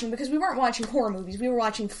were watching because we weren't watching horror movies. We were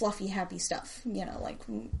watching fluffy, happy stuff. You know, like,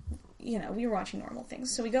 you know, we were watching normal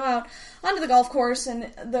things. So we go out onto the golf course, and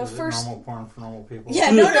Is it normal porn for normal people? Yeah,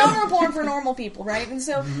 no normal porn for normal people, right? And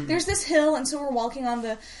so there's this hill, and so we're walking on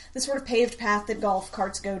the sort of paved path that golf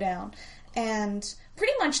carts go down. And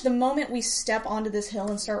pretty much the moment we step onto this hill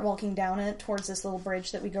and start walking down it towards this little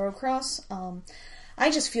bridge that we go across,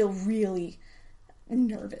 I just feel really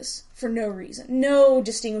nervous for no reason. No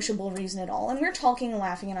distinguishable reason at all. And we're talking and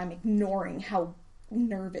laughing, and I'm ignoring how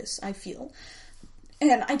nervous I feel.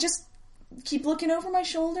 And I just keep looking over my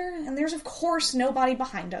shoulder, and there's, of course, nobody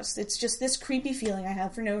behind us. It's just this creepy feeling I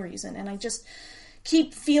have for no reason. And I just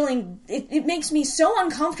keep feeling... It makes me so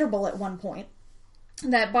uncomfortable at one point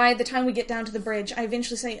that by the time we get down to the bridge, I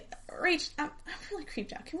eventually say, Rach, I'm really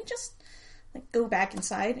creeped out. Can we just, like, go back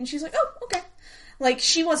inside? And she's like, oh, okay. Like,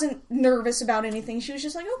 she wasn't nervous about anything. She was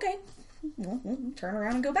just like, okay, we'll turn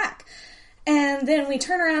around and go back. And then we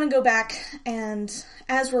turn around and go back, and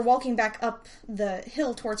as we're walking back up the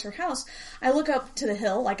hill towards her house, I look up to the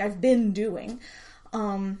hill, like I've been doing,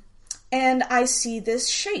 and I see this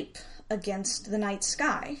shape against the night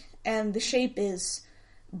sky, and the shape is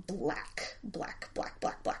black,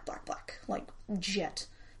 like jet.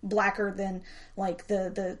 Blacker than, like,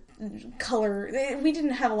 the color. We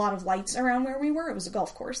didn't have a lot of lights around where we were. It was a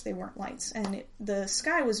golf course. They weren't lights. And the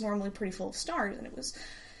sky was normally pretty full of stars, and it was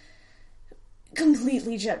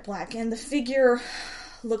completely jet black. And the figure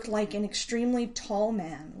looked like an extremely tall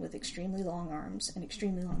man with extremely long arms and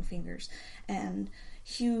extremely long fingers, and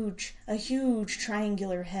a huge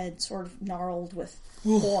triangular head, sort of gnarled with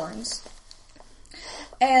horns.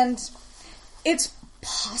 And it's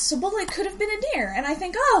possible it could have been a deer. And I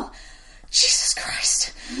think, oh, Jesus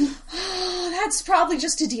Christ. Oh, that's probably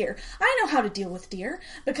just a deer. I know how to deal with deer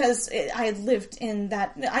because I lived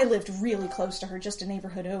really close to her, just a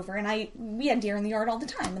neighborhood over, and we had deer in the yard all the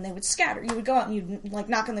time, and they would scatter. You would go out and you'd, like,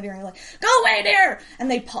 knock on the deer, and you're like, go away, deer! And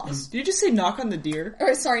they'd pause. Did you just say knock on the deer?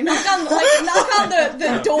 Or, sorry, knock on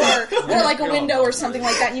the door, or like a window or something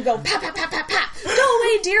like that, and you go, pat, pat, pat, pat, pat, go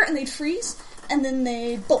away, deer! And they'd freeze, and then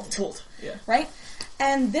they'd bolt. Yeah. Right?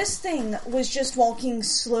 And this thing was just walking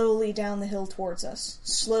slowly down the hill towards us.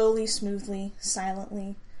 Slowly, smoothly,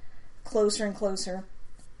 silently, closer and closer.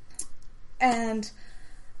 And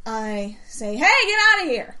I say, hey, get out of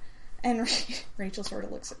here! And Rachel sort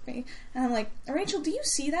of looks at me. And I'm like, Rachel, do you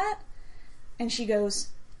see that? And she goes,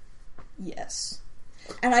 yes.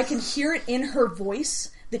 And I can hear it in her voice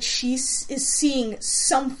that she is seeing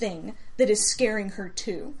something that is scaring her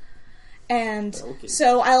too. And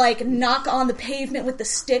so I, like, knock on the pavement with the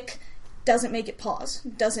stick. Doesn't make it pause.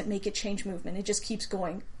 Doesn't make it change movement. It just keeps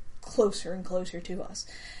going closer and closer to us.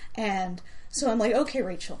 And so I'm like, okay,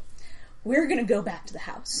 Rachel, we're going to go back to the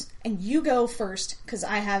house. And you go first, because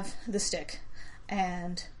I have the stick.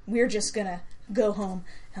 And we're just going to go home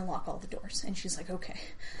and lock all the doors. And she's like, okay.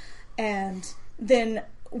 And then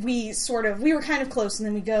we were kind of close, and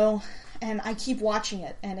then we go, and I keep watching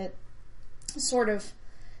it, and it sort of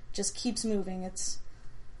just keeps moving.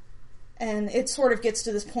 It sort of gets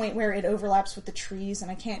to this point where it overlaps with the trees,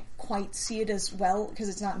 and I can't quite see it as well because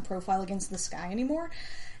it's not in profile against the sky anymore.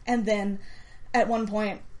 And then at one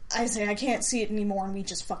point I say I can't see it anymore, and we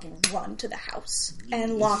just fucking run to the house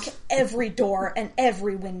and lock every door and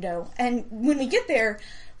every window. And when we get there,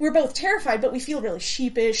 we're both terrified, but we feel really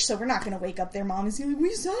sheepish, so we're not going to wake up their mom and say,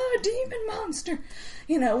 we saw a demon monster,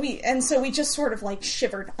 and so we just sort of, like,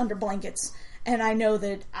 shivered under blankets. And I know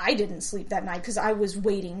that I didn't sleep that night because I was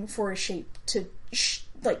waiting for a shape to,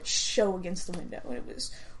 show against the window. And it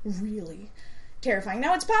was really terrifying.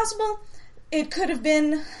 Now, it's possible it could have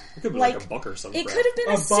been... It could be like a buck or something. It could have been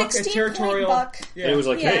a 16-point buck. Yeah. And it was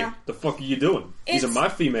like, hey, the fuck are you doing? These are my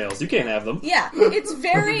females. You can't have them. Yeah, it's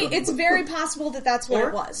very possible that that's what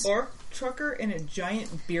it was. Or trucker in a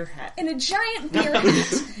giant beer hat. In a giant beer hat.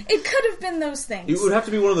 It could have been those things. It would have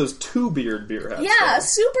to be one of those two-beard beer hats. Yeah, a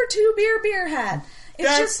super two-beer beer hat.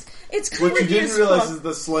 it's kind What of you didn't realize is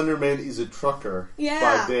the Slender Man is a trucker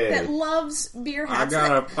by day. that loves beer hats. I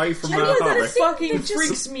gotta pay for my know that hobby. it's fucking It just-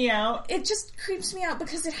 freaks me out. It just creeps me out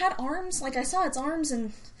because it had arms. Like I saw its arms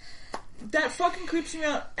and. That fucking creeps me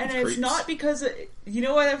out, and it's Creeps. not because you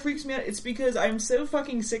know why that freaks me out. It's because I'm so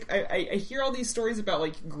fucking sick. I hear all these stories about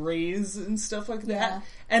like greys and stuff like that, Yeah.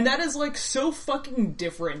 and that is like so fucking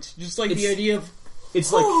different. Just like the It's- idea of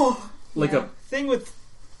It's like Yeah. thing with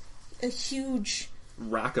A huge. a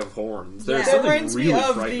rack of horns. There's Yeah. that something reminds really me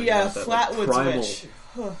of frightening the about that, like, Flatwoods primal, Witch.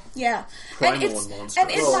 Yeah. primal and it's and monstrous.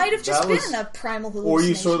 and it Well, might have just that been was- a primal Or hallucination.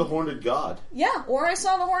 you saw the Horned God. Yeah, or I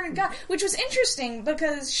saw the Horned God, which was interesting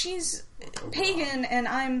because she's pagan and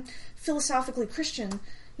I'm philosophically Christian,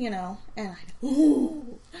 and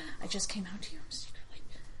I just came out to you secretly.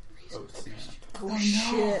 Oh,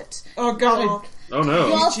 shit. Oh god, Oh, Oh no!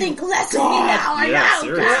 you all think less of me now, I Yeah, know,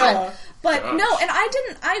 seriously. God. But Gosh. no, and I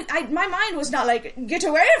didn't, my mind was not like, get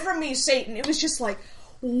away from me, Satan. It was just like,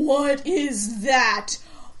 what is that?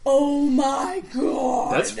 Oh my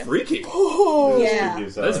god. That's freaky. Oh, yeah.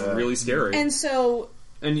 That's really scary. And so,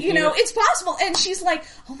 And it's possible. And she's like,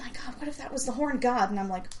 oh my god, what if that was the Horned God? And I'm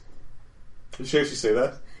like, Did she actually say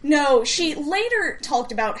that? no. She later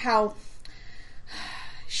talked about how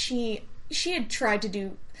she had tried to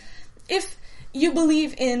do, if you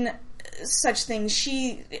believe in such things,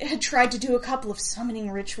 she had tried to do a couple of summoning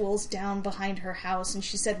rituals down behind her house, and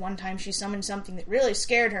she said one time she summoned something that really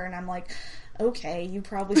scared her, and I'm like, okay, you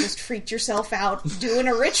probably just freaked yourself out doing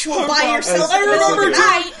a ritual by yourself I in the middle of the remember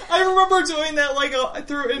night. I remember doing that like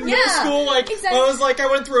through in middle Yeah, school. Like exactly. I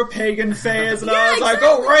went through a pagan phase, and I Yeah, was like,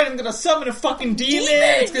 exactly. oh right, I'm gonna summon a fucking demon.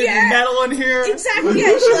 It's gonna yeah. be metal in here. Exactly,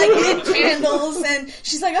 yeah, she lit candles, and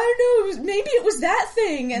she's like, I don't know, maybe it was that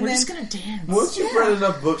thing, and We're then... just gonna dance. Once you've read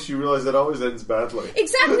enough books, you realize that always ends badly.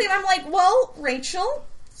 Exactly, and I'm like, well, Rachel,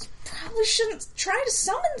 you probably shouldn't try to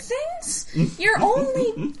summon things. You're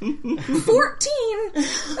only 14.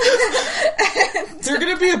 They're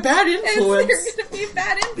gonna be a bad And influence. they're gonna be a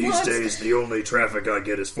bad influence. the only traffic I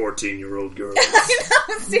get is 14-year-old girls. I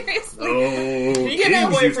know, seriously. Oh, You get a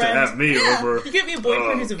boyfriend. me Yeah. You get me a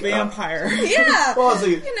boyfriend Oh, who's a God. vampire. Yeah. Well, I was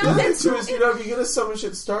like, You know, the it's- answer is, if you're gonna summon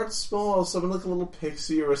shit, start small. Summon like a little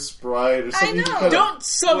pixie or a sprite or something. know. You kinda- Don't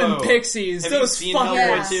summon Whoa. pixies. Have Those you seen fucking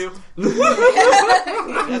Hellboy Yeah. 2?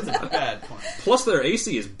 That's a bad point. Plus, their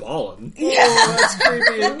AC is ballin'. Oh, that's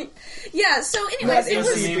creepy. Yeah, so anyways, That it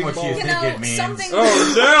doesn't was, mean what you think it means. something...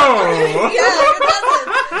 Oh no! Yeah, it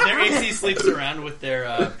doesn't. Their AC sleeps around with their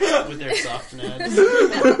soft nads.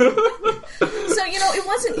 So, it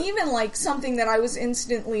wasn't even like something that I was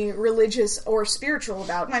instantly religious or spiritual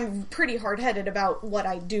about. I'm pretty hard-headed about what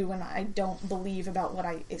I do and I don't believe about what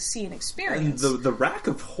I see and And experience. the rack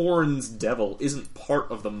of horns devil isn't part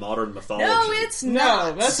of the modern mythology. No, it's No,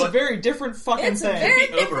 not. that's a But- very different fucking It's a thing. very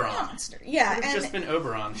It'd be different Oberon. monster. Yeah, Could have and just been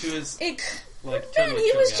Oberon, who is it... like Then totally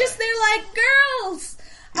he chill was guy. just there like, girls,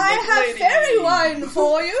 I like, have "Lady." fairy wine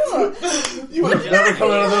for you. You would have never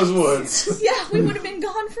come out of those woods. Yeah, we would have been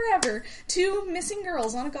gone forever. 2 missing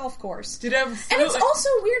girls on a golf course. Did it have And it's also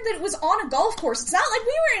weird that it was on a golf course. It's not like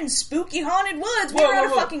we were in spooky haunted woods. We were at a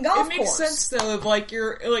fucking golf It makes course. sense though. Of like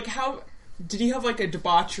you're like how. Did he have like a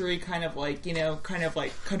debauchery kind of like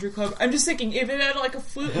country club? I'm just thinking if it had like a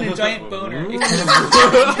flute and a giant boner, it could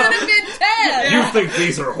have It could have been bad. You think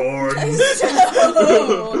these are horns?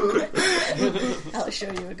 So, I'll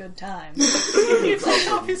show you a good time. He's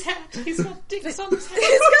take off his hat. He's got dicks on his hat.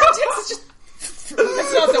 It's got it's just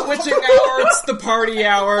It's not the witching hour, it's the party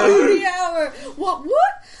hour. party hour. What?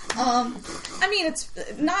 I mean, it's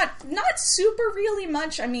not super really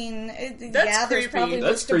much. I mean, That's yeah, there's creepy. probably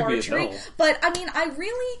That's was creepy as debauchery, hell. but I mean,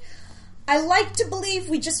 I like to believe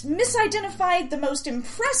we just misidentified the most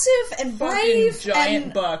impressive and brave giant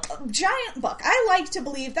and buck. Giant buck. I like to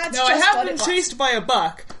believe that's Now I just have what been it was. chased by a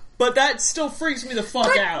buck, but that still freaks me the fuck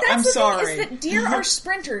But out. that's I'm the sorry. thing, is that deer are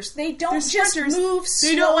sprinters. They don't They're just sprinters. move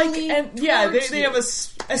They don't like, slowly and yeah, towards they you. have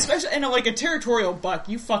especially and like a territorial buck.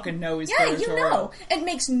 You fucking know he's Yeah, territorial. you know. It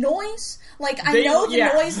makes noise. Like, I They- know the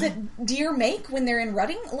yeah. noise that deer make when they're in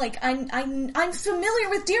rutting. Like, I'm familiar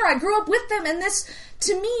with deer. I grew up with them, and this,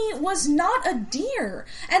 to me, was not a deer.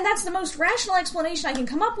 And that's the most rational explanation I can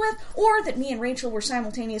come up with, or that me and Rachel were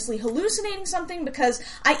simultaneously hallucinating something, because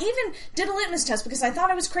I even did a litmus test, because I thought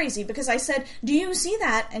I was crazy, because I said, do you see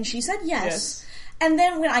that? And she said yes. Yes. And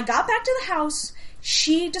then when I got back to the house,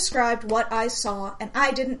 she described what I saw, and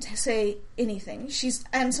I didn't say anything.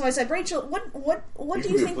 And so I said, Rachel, what do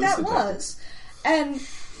you think that was? And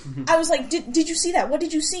I was like, did you see that? What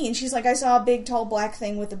did you see? And she's like, I saw a big, tall, black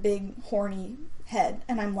thing with a big, horny head.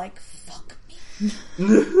 And I'm like, fuck me.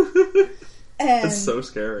 And It's so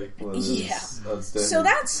scary. Well, it is Yeah. outstanding. so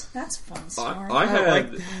that's a fun story. I had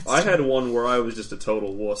like that. I had one where I was just a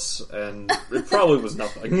total wuss, and it probably was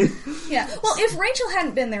nothing. Yeah. Well, if Rachel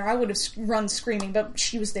hadn't been there, I would have run screaming, but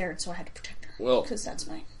she was there, so I had to protect her. Well, Because that's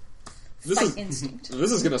my this fight is instinct.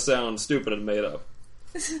 this is gonna sound stupid and made up.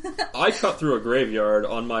 I cut through a graveyard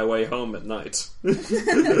on my way home at night.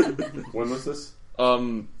 When was this?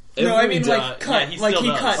 No, I mean, like, cut. yeah, he like, still he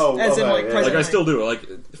does. cut. Oh, as in, okay, like, yeah. presently. Like I still do. Like,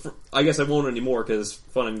 I guess I won't anymore because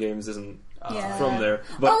Fun and Games isn't Yeah. from there.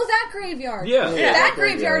 But Oh, that graveyard. yeah, That graveyard.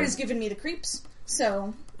 graveyard has given me the creeps.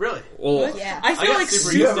 So, Really? well, yeah. I feel got like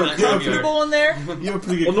super super used to that comfortable in there. You have a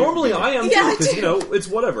pretty good. well, normally I am Yeah, too I because do. it's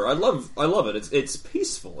whatever. I love it. It's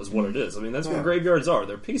peaceful, is what it is. I mean, that's what Yeah. graveyards are.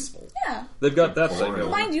 They're peaceful. Yeah. They've got that thing Boring.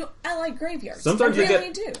 going. Mind you, I like graveyards. Sometimes I they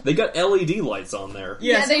really do. got LED lights on there.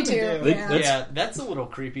 Yeah, they some do. of them They- Yeah. That's- Yeah, that's a little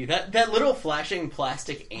creepy. That little flashing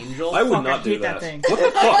plastic angel. I would Fuck, I not do hate that. that thing. What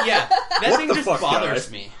the fuck? Yeah, that What thing the just fuck, bothers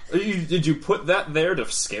guy? me. Did you put that there to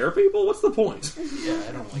scare people? What's the point? Yeah,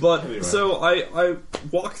 I don't like But Anyway. so I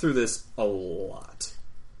walk through this a lot.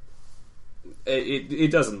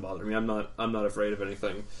 It doesn't bother me. I'm not afraid of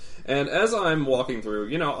anything. And as I'm walking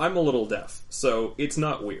through, I'm a little deaf, so it's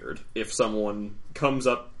not weird if someone comes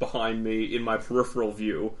up behind me in my peripheral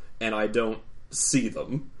view and I don't see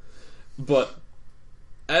them. But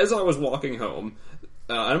as I was walking home,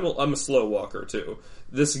 I'm a slow walker too.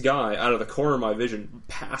 This guy, out of the corner of my vision,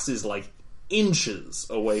 passes like inches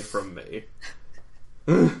away from me.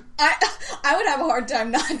 I would have a hard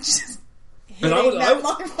time not just And hitting that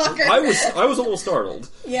motherfucker. I was a little startled.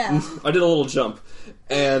 Yeah. I did a little jump,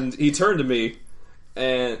 and he turned to me,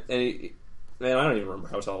 and he, man, I don't even remember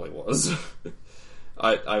how tall he was.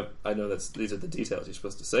 I know these are the details you're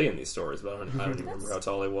supposed to say in these stories, but I don't even remember how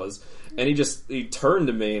tall he was. And he turned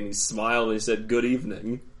to me and he smiled and he said, "Good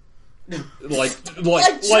evening." Like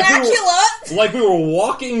Dracula! we were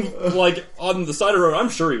walking like on the side of the road. I'm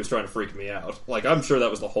sure he was trying to freak me out. Like I'm sure that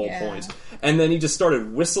was the whole Yeah. point. And then he just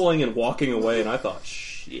started whistling and walking away, and I thought,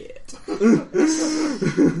 shit,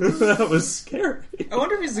 that was scary. I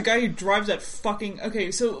wonder if he's the guy who drives that fucking...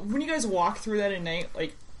 Okay, so when you guys walk through that at night,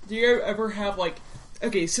 like, do you ever have, like...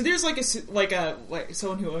 Okay, so there's, like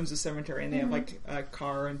someone who owns a cemetery, and they have, like, a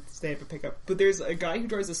car, and they have a pickup. But there's a guy who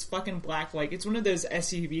drives this fucking black, like, it's one of those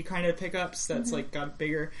SUV kind of pickups that's, like, got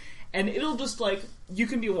bigger. And it'll just, like, you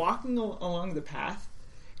can be walking along the path,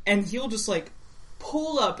 and he'll just, like,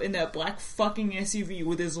 pull up in that black fucking SUV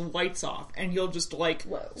with his lights off, and he'll just, like,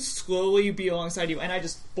 Whoa. slowly be alongside you, and I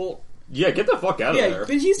just bolt. Yeah, get the fuck out of Yeah, there.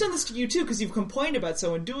 but he's done this to you too because you've complained about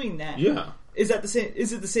someone doing that. Yeah. Is that the same?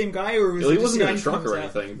 Is it the same guy or was Well, it he just wasn't the in guy a who truck comes or out?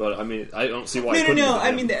 anything, but I mean, I don't see why. it No, couldn't have I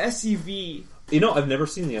been mean the him. SUV. I've never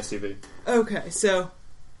seen the SUV. Okay, so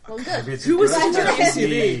Well, good. It's Who a was good in your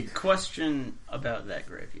SUV. SUV? Question about that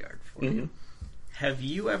graveyard for you. Have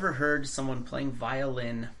you ever heard someone playing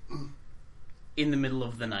violin in the middle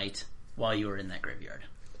of the night while you were in that graveyard?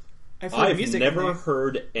 I've heard I've music. never in there.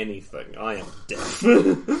 heard anything. I am deaf.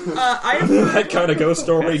 I've heard That kind of ghost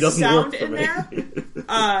story doesn't sound work for in me.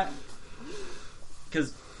 there.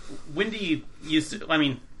 Because Wendy used to, I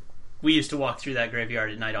mean, we used to walk through that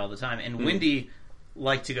graveyard at night all the time, and Wendy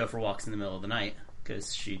liked to go for walks in the middle of the night,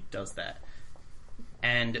 because she does that.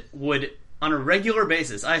 And would, on a regular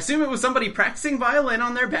basis, I assume it was somebody practicing violin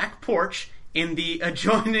on their back porch in the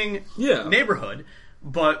adjoining neighborhood,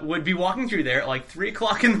 but would be walking through there at like 3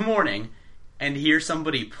 o'clock in the morning and hear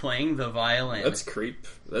somebody playing the violin. That's creepy.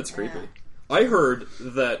 I heard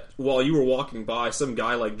that while you were walking by, some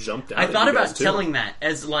guy like jumped out. I at thought you about guys, too. telling that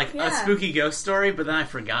as like a Yeah. spooky ghost story, but then I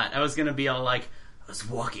forgot. I was going to be all like, I was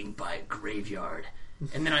walking by a graveyard,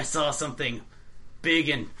 and then I saw something big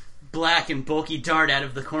and black and bulky dart out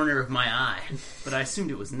of the corner of my eye, but I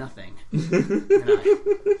assumed it was nothing. And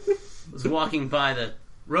I was walking by the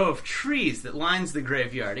row of trees that lines the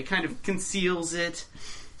graveyard. It kind of conceals it,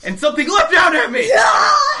 and something leapt out at me!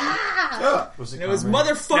 Was It was Conrad?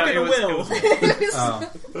 motherfucking No, it Will. was-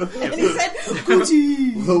 Oh. And he said,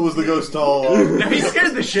 Gucci! What was the ghost all along? No, he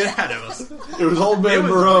scared the shit out of us. It was Old Man It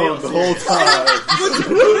was Barone real the whole serious. time.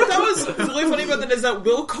 That was really funny about that is that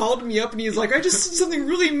Will called me up and he's like, I just said something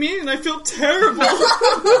really mean and I feel terrible.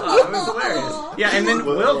 Oh, it was hilarious. Yeah, and then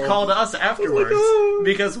Well. Will called us afterwards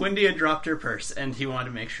because Wendy had dropped her purse and he wanted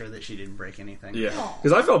to make sure that she didn't break anything. Yeah,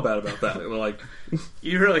 because I felt bad about that. Like,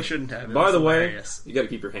 You really shouldn't have. It by was the way, hilarious. you got to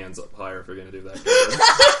keep your hands up higher if you're going to do that.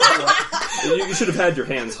 You should have had your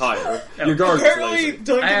hands higher. Your guard is Apparently, lazy.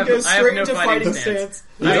 Duncan I have goes no straight into fighting fighting stance. stance.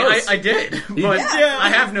 I did, but I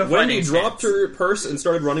have no Wendy fighting dropped stance. her purse and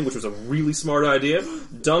started running, which was a really smart idea.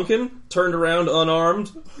 Duncan turned around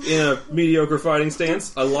unarmed in a mediocre fighting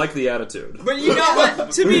stance. I like the attitude. But you know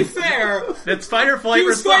what? To be fair, It's fight or flight he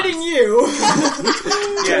was response. fighting you.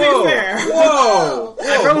 Whoa! fair. Whoa!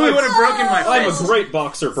 I probably would have broken my I'm a fist. great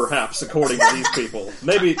boxer, perhaps, according to these people.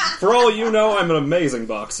 Maybe, for all you know, I'm an amazing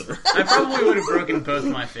boxer. I probably would have broken both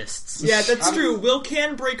my fists. Yeah, that's true. Will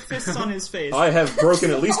can break fists on his face. I have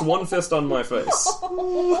broken at least one fist on my face.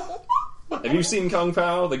 Have you seen Kung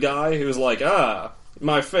Pao, the guy who's like,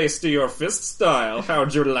 my face to your fist style,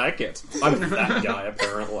 how'd you like it? I'm that guy,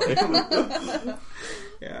 apparently.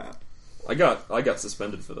 Yeah. I got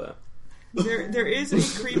suspended for that. There is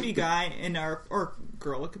a creepy guy in our, or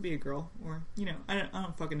girl, it could be a girl, or, I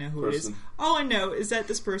don't fucking know who it is. Person. All I know is that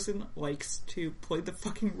this person likes to play the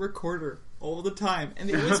fucking recorder all the time, and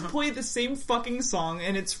they always play the same fucking song,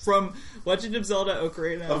 and it's from Legend of Zelda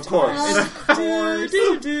Ocarina of Of course.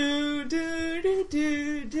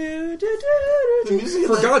 The music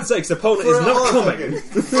For God's sakes, opponent is not coming.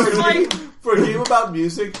 For a game about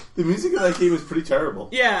music, the music of that game is pretty terrible.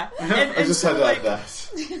 Yeah, and I just so, had to like, add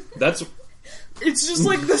that. That's it's just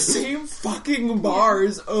like the same fucking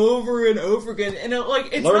bars over and over again, and it's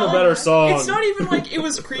learn not a better like, song. It's not even like it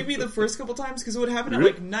was creepy the first couple times because it would happen at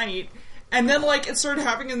Really? like night, and then like it started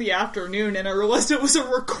happening in the afternoon, and I realized it was a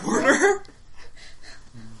recorder.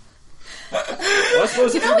 Well, I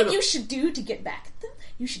suppose You if know you're what gonna- you should do to get back at them?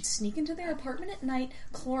 You should sneak into their apartment at night,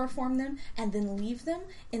 chloroform them, and then leave them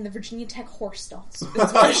in the Virginia Tech horse stalls.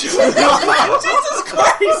 That's what I should have done. Jesus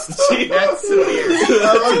Christ! That's severe.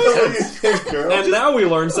 I like the way you think, girl. And now we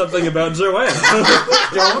learned something about Joanne.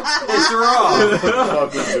 Don't piss her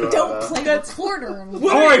off. Don't play recorder.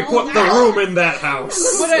 I put the room in that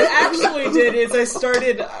house. What I actually did is I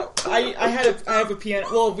started. I have a piano.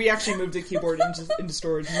 Well, we actually moved the keyboard into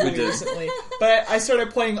storage really did. recently. But I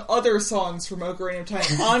started playing other songs from Ocarina of Time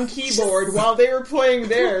on keyboard while they were playing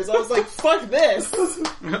theirs. I was like, "Fuck this!"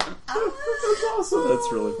 That's awesome.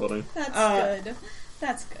 That's really funny. That's good.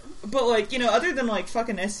 That's good. But like other than like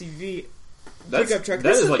fucking SUV That's, pickup truck,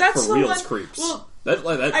 that is like that's for the reals one- creeps. Well, that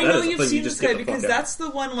I know is a you've thing seen you this just guy get the because fuck out. that's the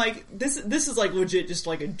one. Like this is like legit, just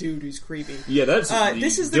like a dude who's creepy. Yeah, that's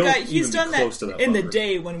This is the don't guy. He's even be done close that, to in the fucker.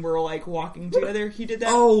 day when we're like walking together. He did that.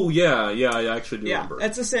 Oh yeah, I actually do yeah, remember.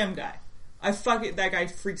 that's the same guy. That guy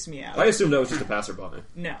freaks me out. I assumed that was just a passerby.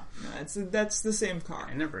 No, that's the same car.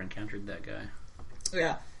 I never encountered that guy.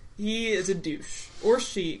 Yeah, he is a douche or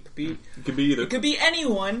she. It could be either. It could be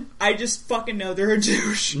anyone. I just fucking know they're a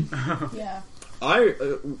douche. Yeah.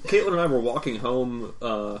 Caitlin and I were walking home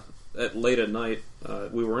late at night.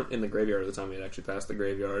 We weren't in the graveyard at the time. We had actually passed the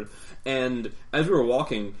graveyard, and as we were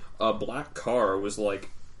walking, a black car was like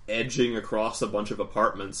edging across a bunch of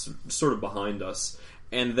apartments, sort of behind us.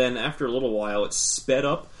 And then after a little while, it sped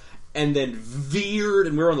up and then veered,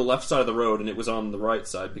 and we were on the left side of the road, and it was on the right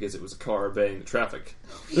side because it was a car obeying the traffic.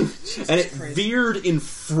 And it veered in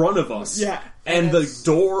front of us. Yeah, and the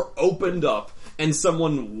door opened up, and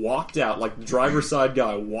someone walked out, like the driver's side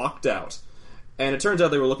guy walked out. And it turns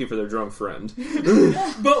out they were looking for their drunk friend.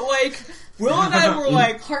 But like, Will and I were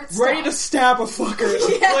like Heart ready to stab a fucker.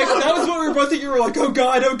 Like that was what we were both thinking. We were like, oh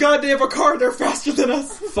god, they have a car. They're faster than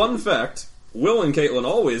us. Fun fact. Will and Caitlin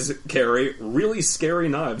always carry really scary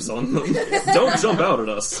knives on them. Don't jump out at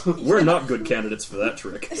us. We're not good candidates for that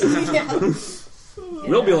trick.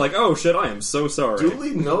 We'll be like, oh shit, I am so sorry. Duly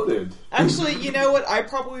noted. Actually, you know what? I'd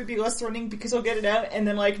probably be less threatening because I'll get it out and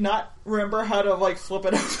then like not remember how to like flip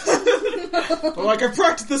it up. But, like I've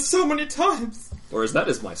practiced this so many times. Whereas that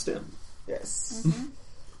is my stim. Yes.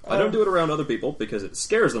 I don't do it around other people because it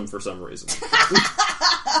scares them for some reason.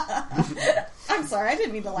 I'm sorry, I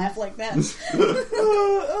didn't mean to laugh like that.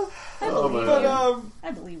 Oh man. But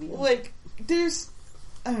I believe you. like there's,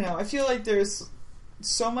 I don't know. I feel like there's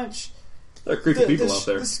so much. There are creepy people out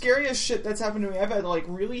there. The scariest shit that's happened to me. I've had like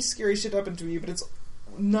really scary shit happen to me, but it's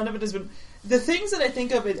none of it has been. The things that I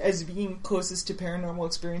think of it as being closest to paranormal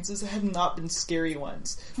experiences have not been scary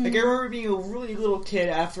ones. Like I remember being a really little kid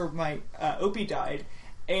after my Opie died,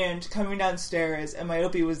 and coming downstairs, and my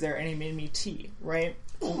Opie was there, and he made me tea, right?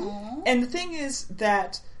 Aww. And the thing is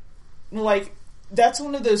that, like, that's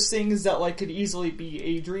one of those things that like could easily be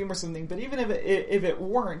a dream or something. But even if it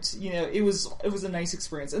weren't, you know, it was a nice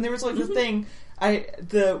experience. And there was like the thing.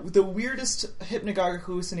 The weirdest hypnagogic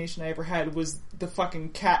hallucination I ever had was the fucking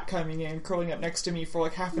cat coming in, curling up next to me for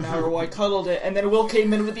like half an hour while I cuddled it, and then Will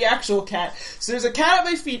came in with the actual cat. So there's a cat at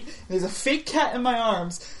my feet, and there's a fake cat in my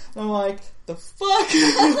arms. And I'm like, the fuck?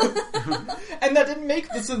 And that didn't make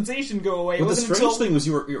the sensation go away. Well, the strange thing was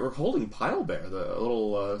you were holding Pile Bear, the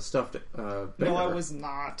little stuffed bear. No, I was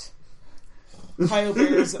not. Pile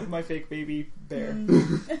Bear is my fake baby bear.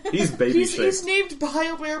 He's baby shaped. He's named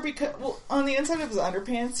Pile Bear because, well, on the inside of his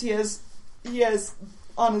underpants, he has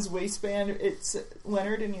on his waistband, it's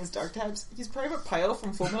Leonard, and he has dark tabs. He's Private Pile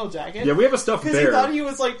from Full Metal Jacket. Yeah, we have a stuffed bear. Because he thought he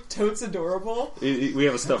was, like, totes adorable. We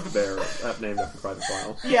have a stuffed bear named after Private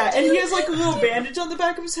Pile. Yeah, and he has, like, a little bandage on the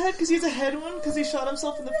back of his head because he has a head wound because he shot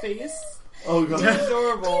himself in the face. Oh god. He's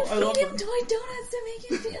adorable. I love him. Toy donuts to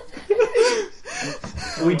make him feel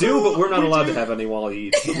better. We do, but we're not allowed to have any while he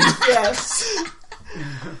eats them. Yes.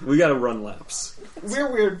 We gotta run laps.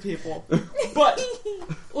 We're weird people. But,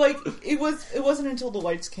 like, it wasn't until the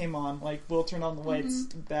lights came on, like, Will turned on the lights,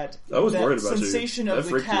 that I was worried about sensation you. of That the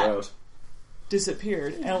freaked you cat out.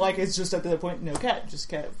 disappeared. And, like, it's just at that point, no cat, just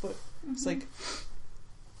cat at foot. It's like...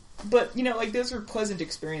 But, you know, like, those are pleasant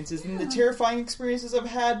experiences. And the terrifying experiences I've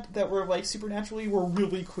had that were, like, supernaturally were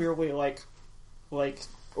really clearly, like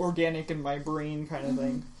organic in my brain kind of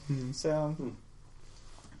thing. So...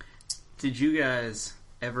 Did you guys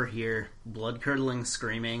ever hear blood-curdling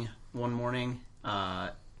screaming one morning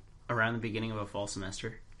around the beginning of a fall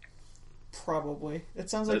semester? Probably.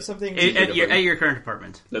 It sounds like something... At your current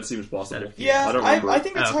apartment. That seems possible. Yeah, I don't remember. I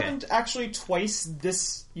think it's Okay. happened actually twice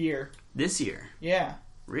this year. This year? Yeah.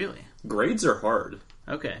 Really? Grades are hard.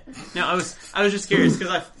 Okay. No, I was just curious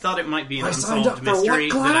because I thought it might be an unsolved mystery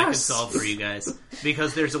that I could solve for you guys.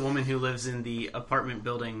 Because there's a woman who lives in the apartment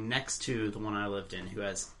building next to the one I lived in who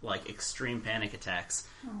has like extreme panic attacks,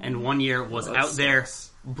 and one year was out there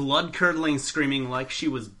blood curdling, screaming like she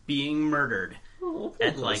was being murdered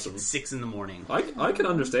at like 6 a.m. I can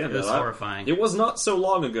understand It was that. horrifying. It was not so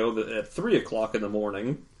long ago that at 3 o'clock in the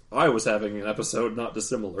morning I was having an episode not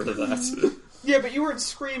dissimilar to that. Yeah, but you weren't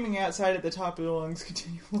screaming outside at the top of the lungs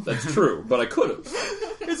continually. That's true, but I could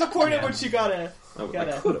have. There's a point at which you gotta... I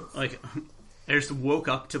could have. Like, I just woke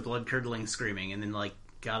up to blood curdling screaming, and then like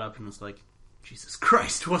got up and was like, "Jesus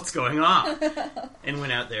Christ, what's going on?" And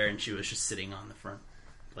went out there, and she was just sitting on the front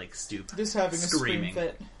like stoop, Just having screaming.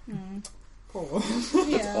 a scream fit. Poor woman.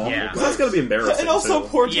 Yeah. Yeah. That's gotta be embarrassing. And also too.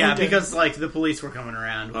 poor Yeah, Lincoln. because like the police were coming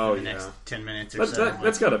around within the next 10 minutes or so.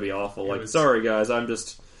 That's gotta be awful. Like, was- sorry guys,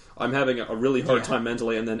 I'm having a really hard Yeah. time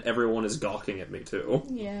mentally, and then everyone is gawking at me too.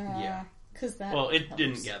 Yeah. Because that. Well, it helps.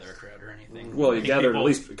 didn't gather a crowd or anything. Well, you I think gathered people- at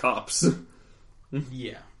least cops.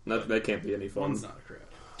 Yeah. That can't be any fun. One's not a crowd.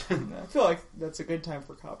 I feel like that's a good time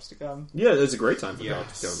for cops to come. Yeah, it's a great time for Yeah.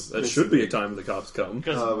 cops to come. That should be a time the cops come.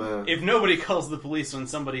 Because Oh, man. if nobody calls the police when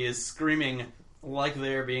somebody is screaming like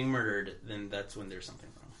they're being murdered, then that's when there's something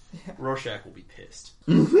wrong. Yeah. Rorschach will be pissed.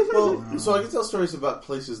 Well, so I can tell stories about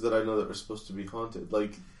places that I know that are supposed to be haunted.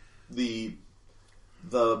 Like, the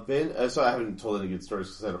band... so I haven't told any good stories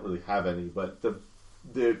because I don't really have any, but the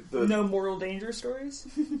No moral danger stories?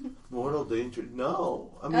 mortal danger... No.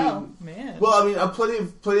 I mean... Oh. Man. Well, I mean,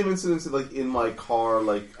 plenty of incidents like in my car.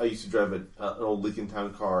 Like I used to drive an old Lincoln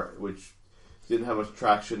Town car, which didn't have much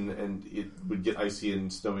traction, and it would get icy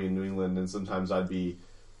and snowy in New England. And sometimes I'd be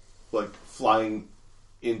like flying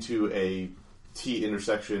into a T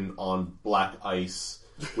intersection on black ice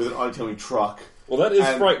with an oncoming truck. Well, that is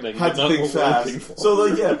and frightening. Had but to not think what we're looking fast. for. So,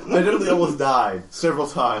 like, yeah, I definitely almost died several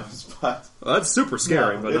times, but Well, that's super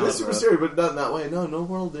scary. yeah, but it not is super scary, but not in that way. No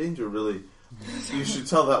moral danger, really. You should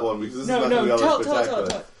tell that one because this No, is not going to be all that tell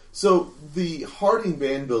spectacular. it. So, the Harding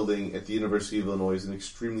Band Building at the University of Illinois is an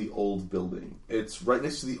extremely old building. It's right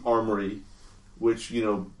next to the Armory, which, you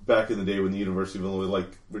know, back in the day when the University of Illinois, like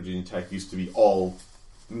Virginia Tech, used to be all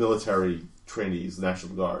military trainees,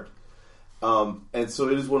 National Guard. And so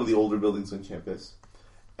it is one of the older buildings on campus.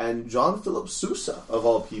 And John Philip Sousa, of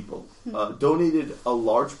all people, donated a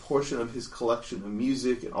large portion of his collection of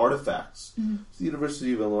music and artifacts to the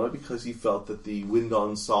University of Illinois because he felt that the wind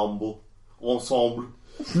ensemble at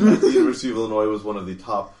the University of Illinois was one of the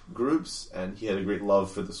top groups, and he had a great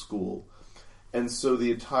love for the school. And so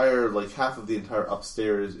the entire, like half of the entire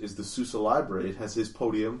upstairs is the Sousa Library. It has his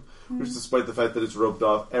podium, which despite the fact that it's roped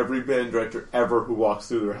off, every band director ever who walks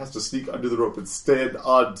through there has to sneak under the rope and stand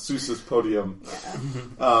on Sousa's podium.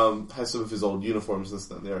 Has some of his old uniforms, this,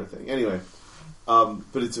 that, and the other thing. Anyway,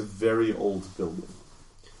 but it's a very old building.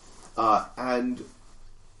 And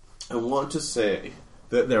I want to say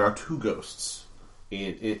that there are two ghosts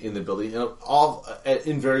in the building. And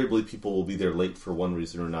invariably people will be there late for one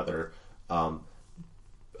reason or another.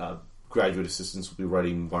 graduate assistants will be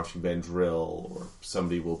writing marching band drill, or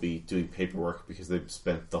somebody will be doing paperwork because they've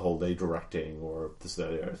spent the whole day directing, or this, that,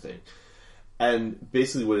 or the other thing. And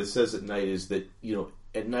basically what it says at night is that,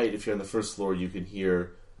 at night, if you're on the first floor, you can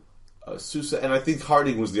hear Sousa, and I think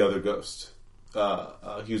Harding was the other ghost.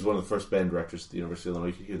 He was one of the first band directors at the University of Illinois.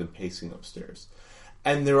 You could hear them pacing upstairs.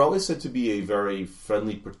 And they're always said to be a very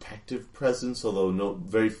friendly, protective presence, although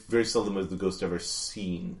very, very seldom is the ghost ever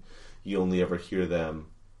seen. You only ever hear them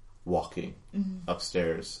walking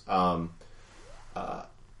upstairs.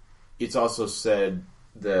 It's also said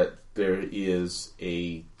that there's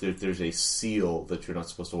a seal that you're not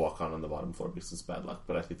supposed to walk on the bottom floor because it's bad luck,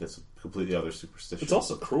 but I think that's a completely other superstition. It's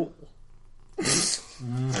also cruel.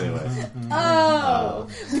 Anyway. Oh!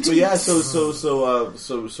 But yeah,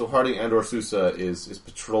 so Harding and or Sousa is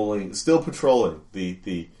still patrolling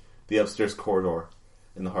the upstairs corridor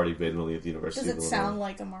in the Harding Building at the University Does of it Illinois. sound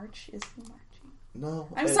like a march? Is the marching? No.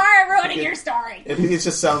 I'm sorry I'm ruining your story! I think it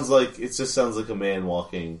just sounds like a man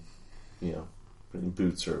walking, in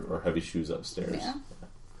boots or heavy shoes upstairs. Yeah.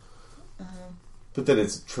 But then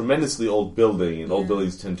it's a tremendously old building, and old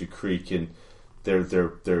buildings tend to creak, and their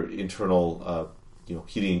internal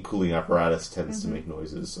heating and cooling apparatus tends to make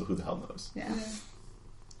noises. So who the hell knows? Yeah.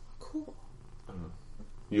 Cool.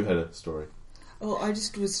 You had a story. Oh, I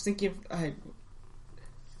just was thinking.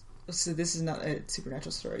 So this is not a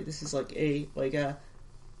supernatural story. This is like a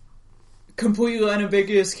completely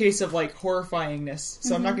unambiguous case of horrifyingness.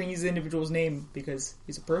 So I'm not going to use the individual's name because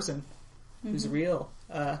he's a person who's real.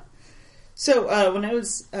 So when I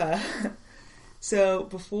was so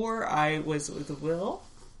before I was with Will,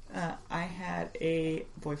 I had a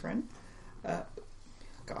boyfriend.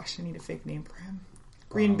 Gosh, I need a fake name for him.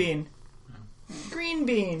 Green Bean. Green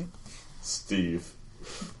Bean. Steve.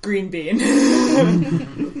 Green Bean.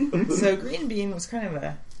 So Green Bean was kind of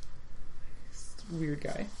a weird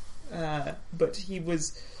guy. But he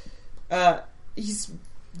was, he's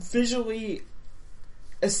visually,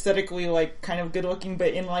 aesthetically, kind of good looking,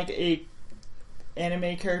 but in, a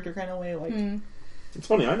anime character kind of way, It's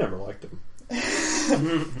funny, I never liked him.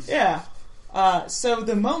 Yeah. So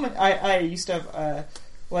the moment, I used to have,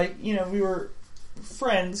 we were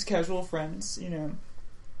friends, casual friends,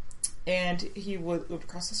 and he lived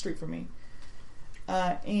across the street from me.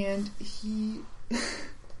 And he...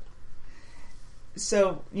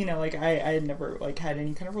 So, I had never, had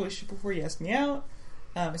any kind of relationship before he asked me out.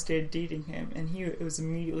 I started dating him, and it was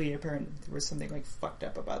immediately apparent that there was something, fucked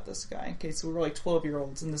up about this guy. Okay, so we were,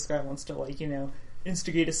 12-year-olds, and this guy wants to,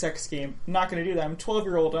 instigate a sex game. I'm not gonna do that. I'm a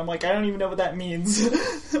 12-year-old, I'm I don't even know what that means.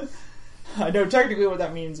 I know technically what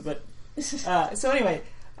that means, but... so anyway,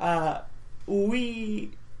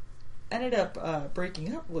 we ended up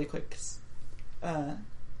breaking up really quick, 'cause,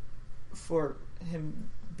 for him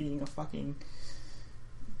being a fucking...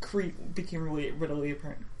 creep became really readily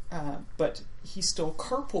apparent. But he still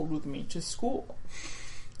carpooled with me to school.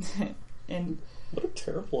 And what a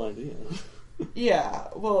terrible idea. Yeah,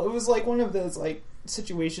 well, it was one of those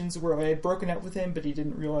situations where I had broken up with him, but he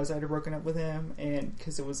didn't realize I had broken up with him, and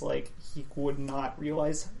because it was he would not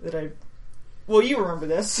realize that I... Well, you remember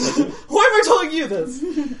this. Why am I telling you this?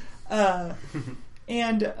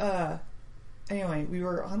 Anyway, we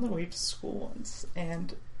were on the way to school once,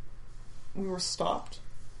 and we were stopped.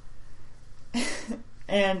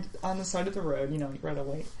 And on the side of the road, right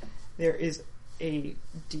away, there is a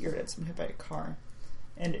deer that's been hit by a car.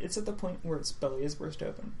 And it's at the point where its belly is burst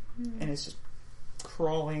open. And it's just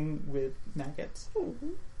crawling with maggots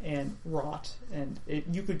and rot. And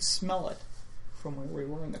you could smell it from where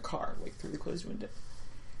we were in the car, through the closed window.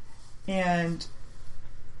 And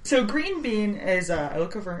so Green Bean is, I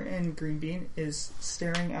look over and Green Bean is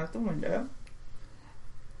staring out the window.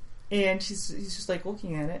 And he's just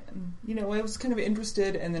looking at it, and I was kind of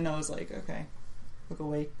interested, and then I was okay, look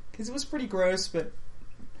away, because it was pretty gross. But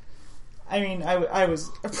I was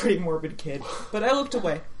a pretty morbid kid, but I looked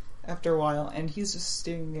away after a while, and he's just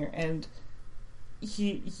standing there, and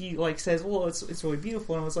he says, "Well, it's really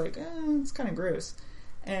beautiful," and I was it's kind of gross,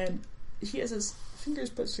 and he has his fingers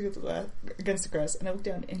pushed against the grass, and I look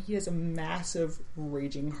down, and he has a massive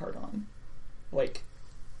raging heart on,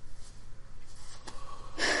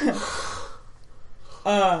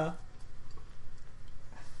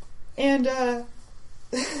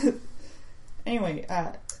 anyway,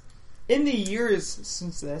 in the years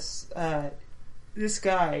since this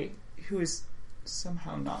guy, who is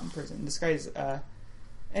somehow not in prison, this guy's,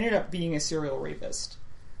 ended up being a serial rapist.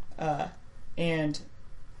 And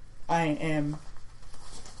I am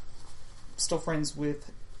still friends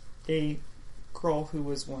with a girl who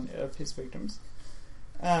was one of his victims.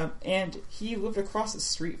 And he lived across the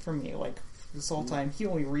street from me, this whole time. He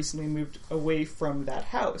only recently moved away from that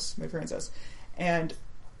house, my parents' house. And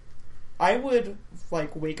I would,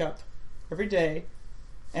 like, wake up every day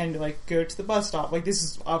and, like, go to the bus stop. Like, this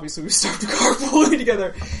is, obviously, we stopped the carpooling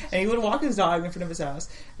together. And he would walk his dog in front of his house,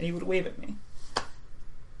 and he would wave at me.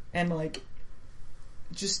 And, like,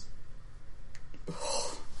 just...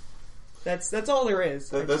 That's all there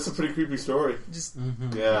is. That's a pretty creepy story. Just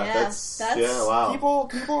that's wow.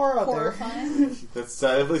 People are out horrifying. That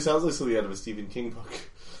definitely sounds like something out of a Stephen King book.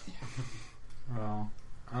 Well,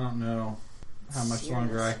 I don't know how much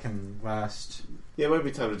longer I can last. Yeah, it might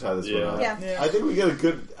be time to tie this one up. Yeah. I think we get a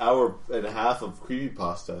good hour and a half of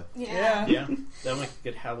Creepypasta. Yeah. Yeah, that might be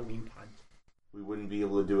a good Halloween pod. We wouldn't be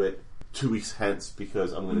able to do it 2 weeks hence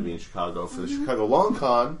because I'm going to be in Chicago for the Chicago Long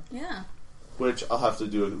Con. Yeah. Which I'll have to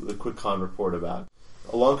do a quick con report about.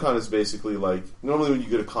 A long con is basically like, normally when you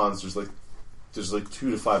go to cons, there's like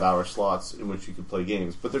 2 to 5 hour slots in which you can play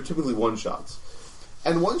games, but they're typically one shots.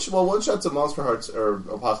 And one shots at Monster Hearts or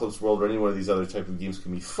Apocalypse World or any one of these other type of games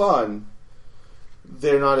can be fun.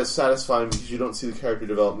 They're not as satisfying because you don't see the character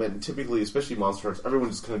development, and typically, especially Monster Hearts, everyone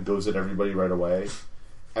just kind of goes at everybody right away,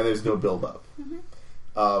 and there's no build up.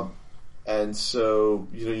 And so,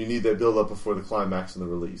 you need that build up before the climax and the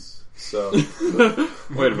release. So,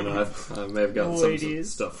 wait a minute, I may have gotten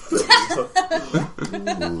Ladies. some stuff.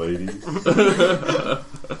 Ladies.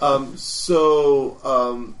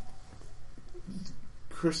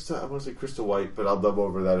 Krista, I want to say Krista White, but I'll dub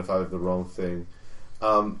over that if I have the wrong thing.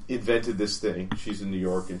 Invented this thing. She's in New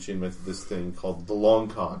York, and she invented this thing called the Long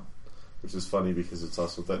Con, which is funny because it's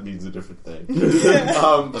also that means a different thing.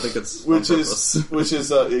 I think it's actually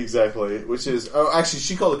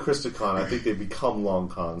she called it Krista Con. I think they've become Long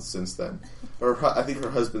Cons since then. I think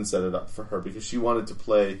her husband set it up for her because she wanted to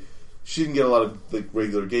play. She didn't get a lot of like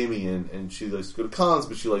regular gaming in, and she likes to go to cons,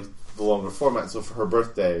 but she liked the longer format. So for her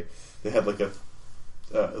birthday, they had like a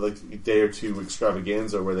day or two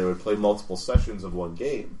extravaganza where they would play multiple sessions of one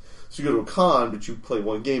game. So you go to a con, but you play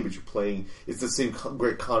one game, but it's the same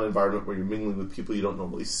great con environment where you're mingling with people you don't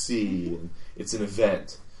normally see, and it's an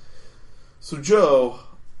event. So Joe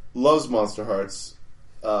loves Monster Hearts,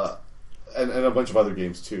 and a bunch of other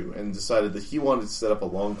games too, and decided that he wanted to set up a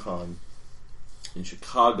long con in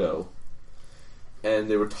Chicago, and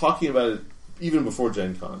they were talking about it even before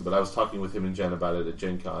Gen Con, but I was talking with him and Jen about it at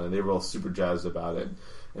Gen Con, and they were all super jazzed about it,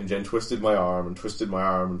 and Jen twisted my arm, and twisted my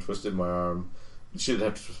arm, and twisted my arm. She didn't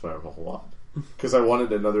have to twist my arm a whole lot. Because I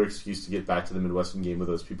wanted another excuse to get back to the Midwestern game with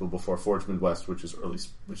those people before Forge Midwest, which is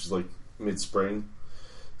like mid-spring.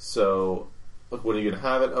 So, look, when are you going to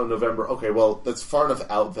have it? Oh, November. Okay, well, that's far enough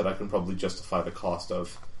out that I can probably justify the cost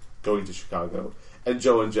of going to Chicago. And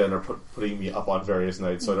Joe and Jen are putting me up on various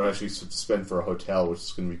nights, so I don't actually spend for a hotel, which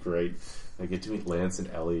is going to be great. I get to meet Lance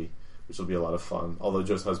and Ellie, which will be a lot of fun. Although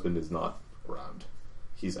Joe's husband is not around.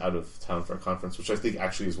 He's out of town for a conference, which I think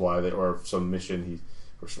actually is why or some mission he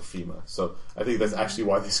works for FEMA. So I think that's actually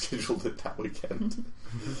why they scheduled it that weekend.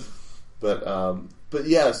 But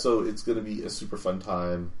yeah, so it's going to be a super fun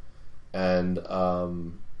time, and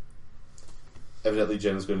evidently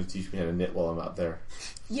Jen is going to teach me how to knit while I'm out there.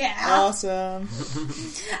 Yeah. Awesome.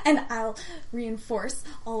 And I'll reinforce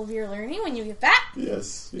all of your learning when you get back.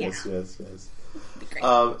 Yes. Be great.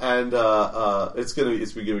 It's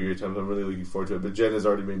been giving me a great time. I'm really looking forward to it. But Jen has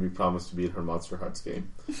already made me promise to be in her Monster Hearts game,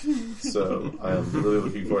 so I am really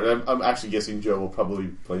looking forward. I'm actually guessing Joe will probably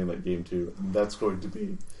play in that game too. And that's going to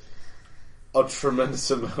be a tremendous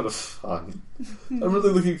amount of fun. I'm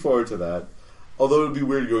really looking forward to that. Although it would be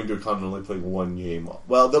weird going to a con and only playing one game.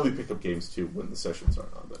 Well, there'll be pickup games too when the sessions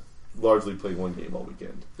aren't on, but largely playing one game all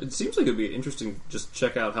weekend. It seems like it'd be interesting just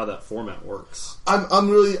check out how that format works. I'm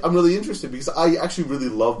really interested because I actually really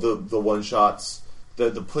love the one shots,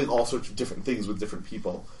 the playing all sorts of different things with different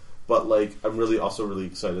people. But like, I'm really also really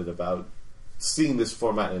excited about seeing this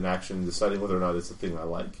format in action and deciding whether or not it's a thing I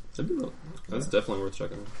like. That's definitely worth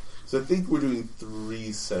checking. So I think we're doing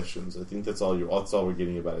 3 sessions. I think that's all we're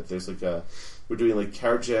getting about it. There's we're doing like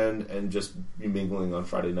Caragen and just mingling on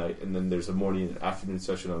Friday night, and then there's a morning and afternoon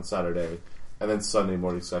session on Saturday, and then Sunday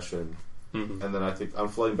morning session. Mm-hmm. And then I think I'm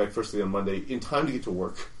flying back first thing on Monday in time to get to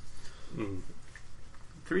work. Mm-hmm.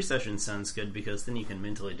 3 sessions sounds good because then you can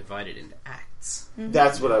mentally divide it into acts. Mm-hmm.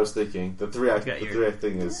 That's what I was thinking. The 3-act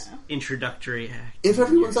thing is introductory act. If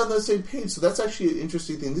everyone's on the same page, so that's actually an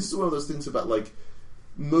interesting thing. This is one of those things about like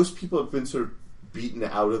most people have been sort of beaten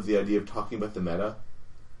out of the idea of talking about the meta,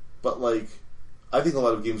 but like I think a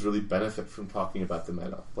lot of games really benefit from talking about the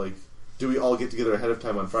meta. Like, do we all get together ahead of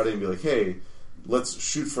time on Friday and be like, hey, let's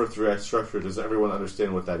shoot for a 3-act structure? Does everyone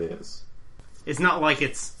understand what that is? It's not like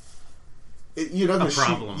it's you're not a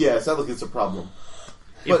problem. Yeah, it's not like it's a problem.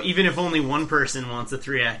 Even if only one person wants a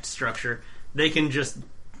 3-act structure, they can just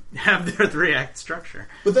have their 3-act structure.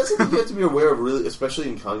 But that's something you have to be aware of, really, especially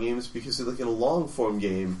in con games, because like in a long-form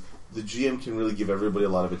game, the GM can really give everybody a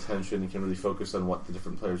lot of attention and can really focus on what the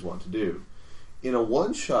different players want to do. In a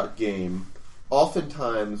one-shot game,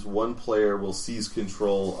 oftentimes one player will seize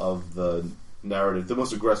control of the narrative. The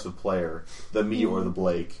most aggressive player, the me or the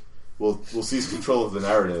Blake, will seize control of the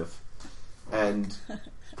narrative. And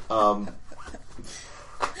I'm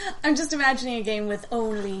just imagining a game with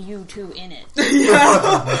only you two in it.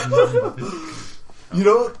 You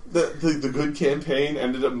know, the good campaign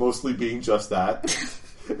ended up mostly being just that.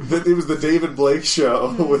 It was the David Blake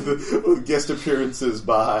show with guest appearances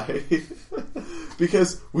by...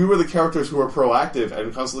 because we were the characters who were proactive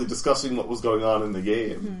and constantly discussing what was going on in the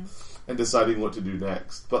game and deciding what to do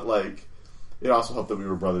next. But, like, it also helped that we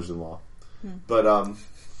were brothers-in-law. But,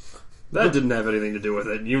 that didn't have anything to do with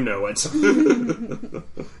it. You know it.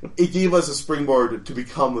 It gave us a springboard to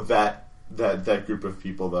become that group of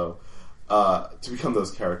people, though. To become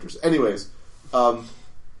those characters. Anyways,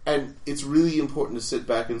 and it's really important to sit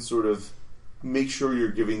back and sort of make sure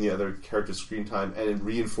you're giving the other characters screen time and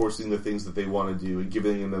reinforcing the things that they want to do and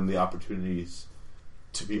giving them the opportunities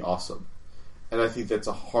to be awesome. And I think that's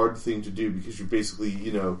a hard thing to do because you're basically,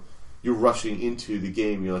 you're rushing into the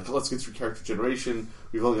game. You're like, let's get through character generation.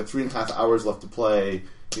 We've only got 3.5 hours left to play.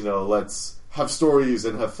 Let's have stories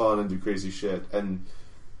and have fun and do crazy shit. And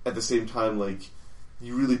at the same time, like,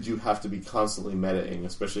 you really do have to be constantly metaing,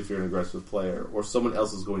 especially if you're an aggressive player, or someone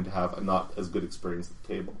else is going to have a not as good experience at the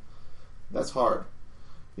table. That's hard,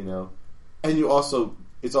 And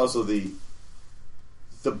it's also the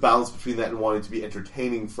balance between that and wanting to be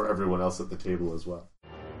entertaining for everyone else at the table as well.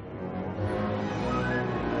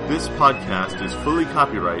 This podcast is fully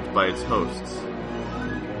copyrighted by its hosts.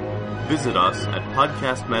 Visit us at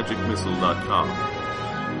podcastmagicmissile.com.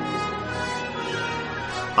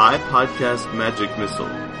 I podcast Magic Missile,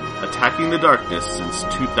 attacking the darkness since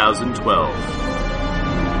 2012.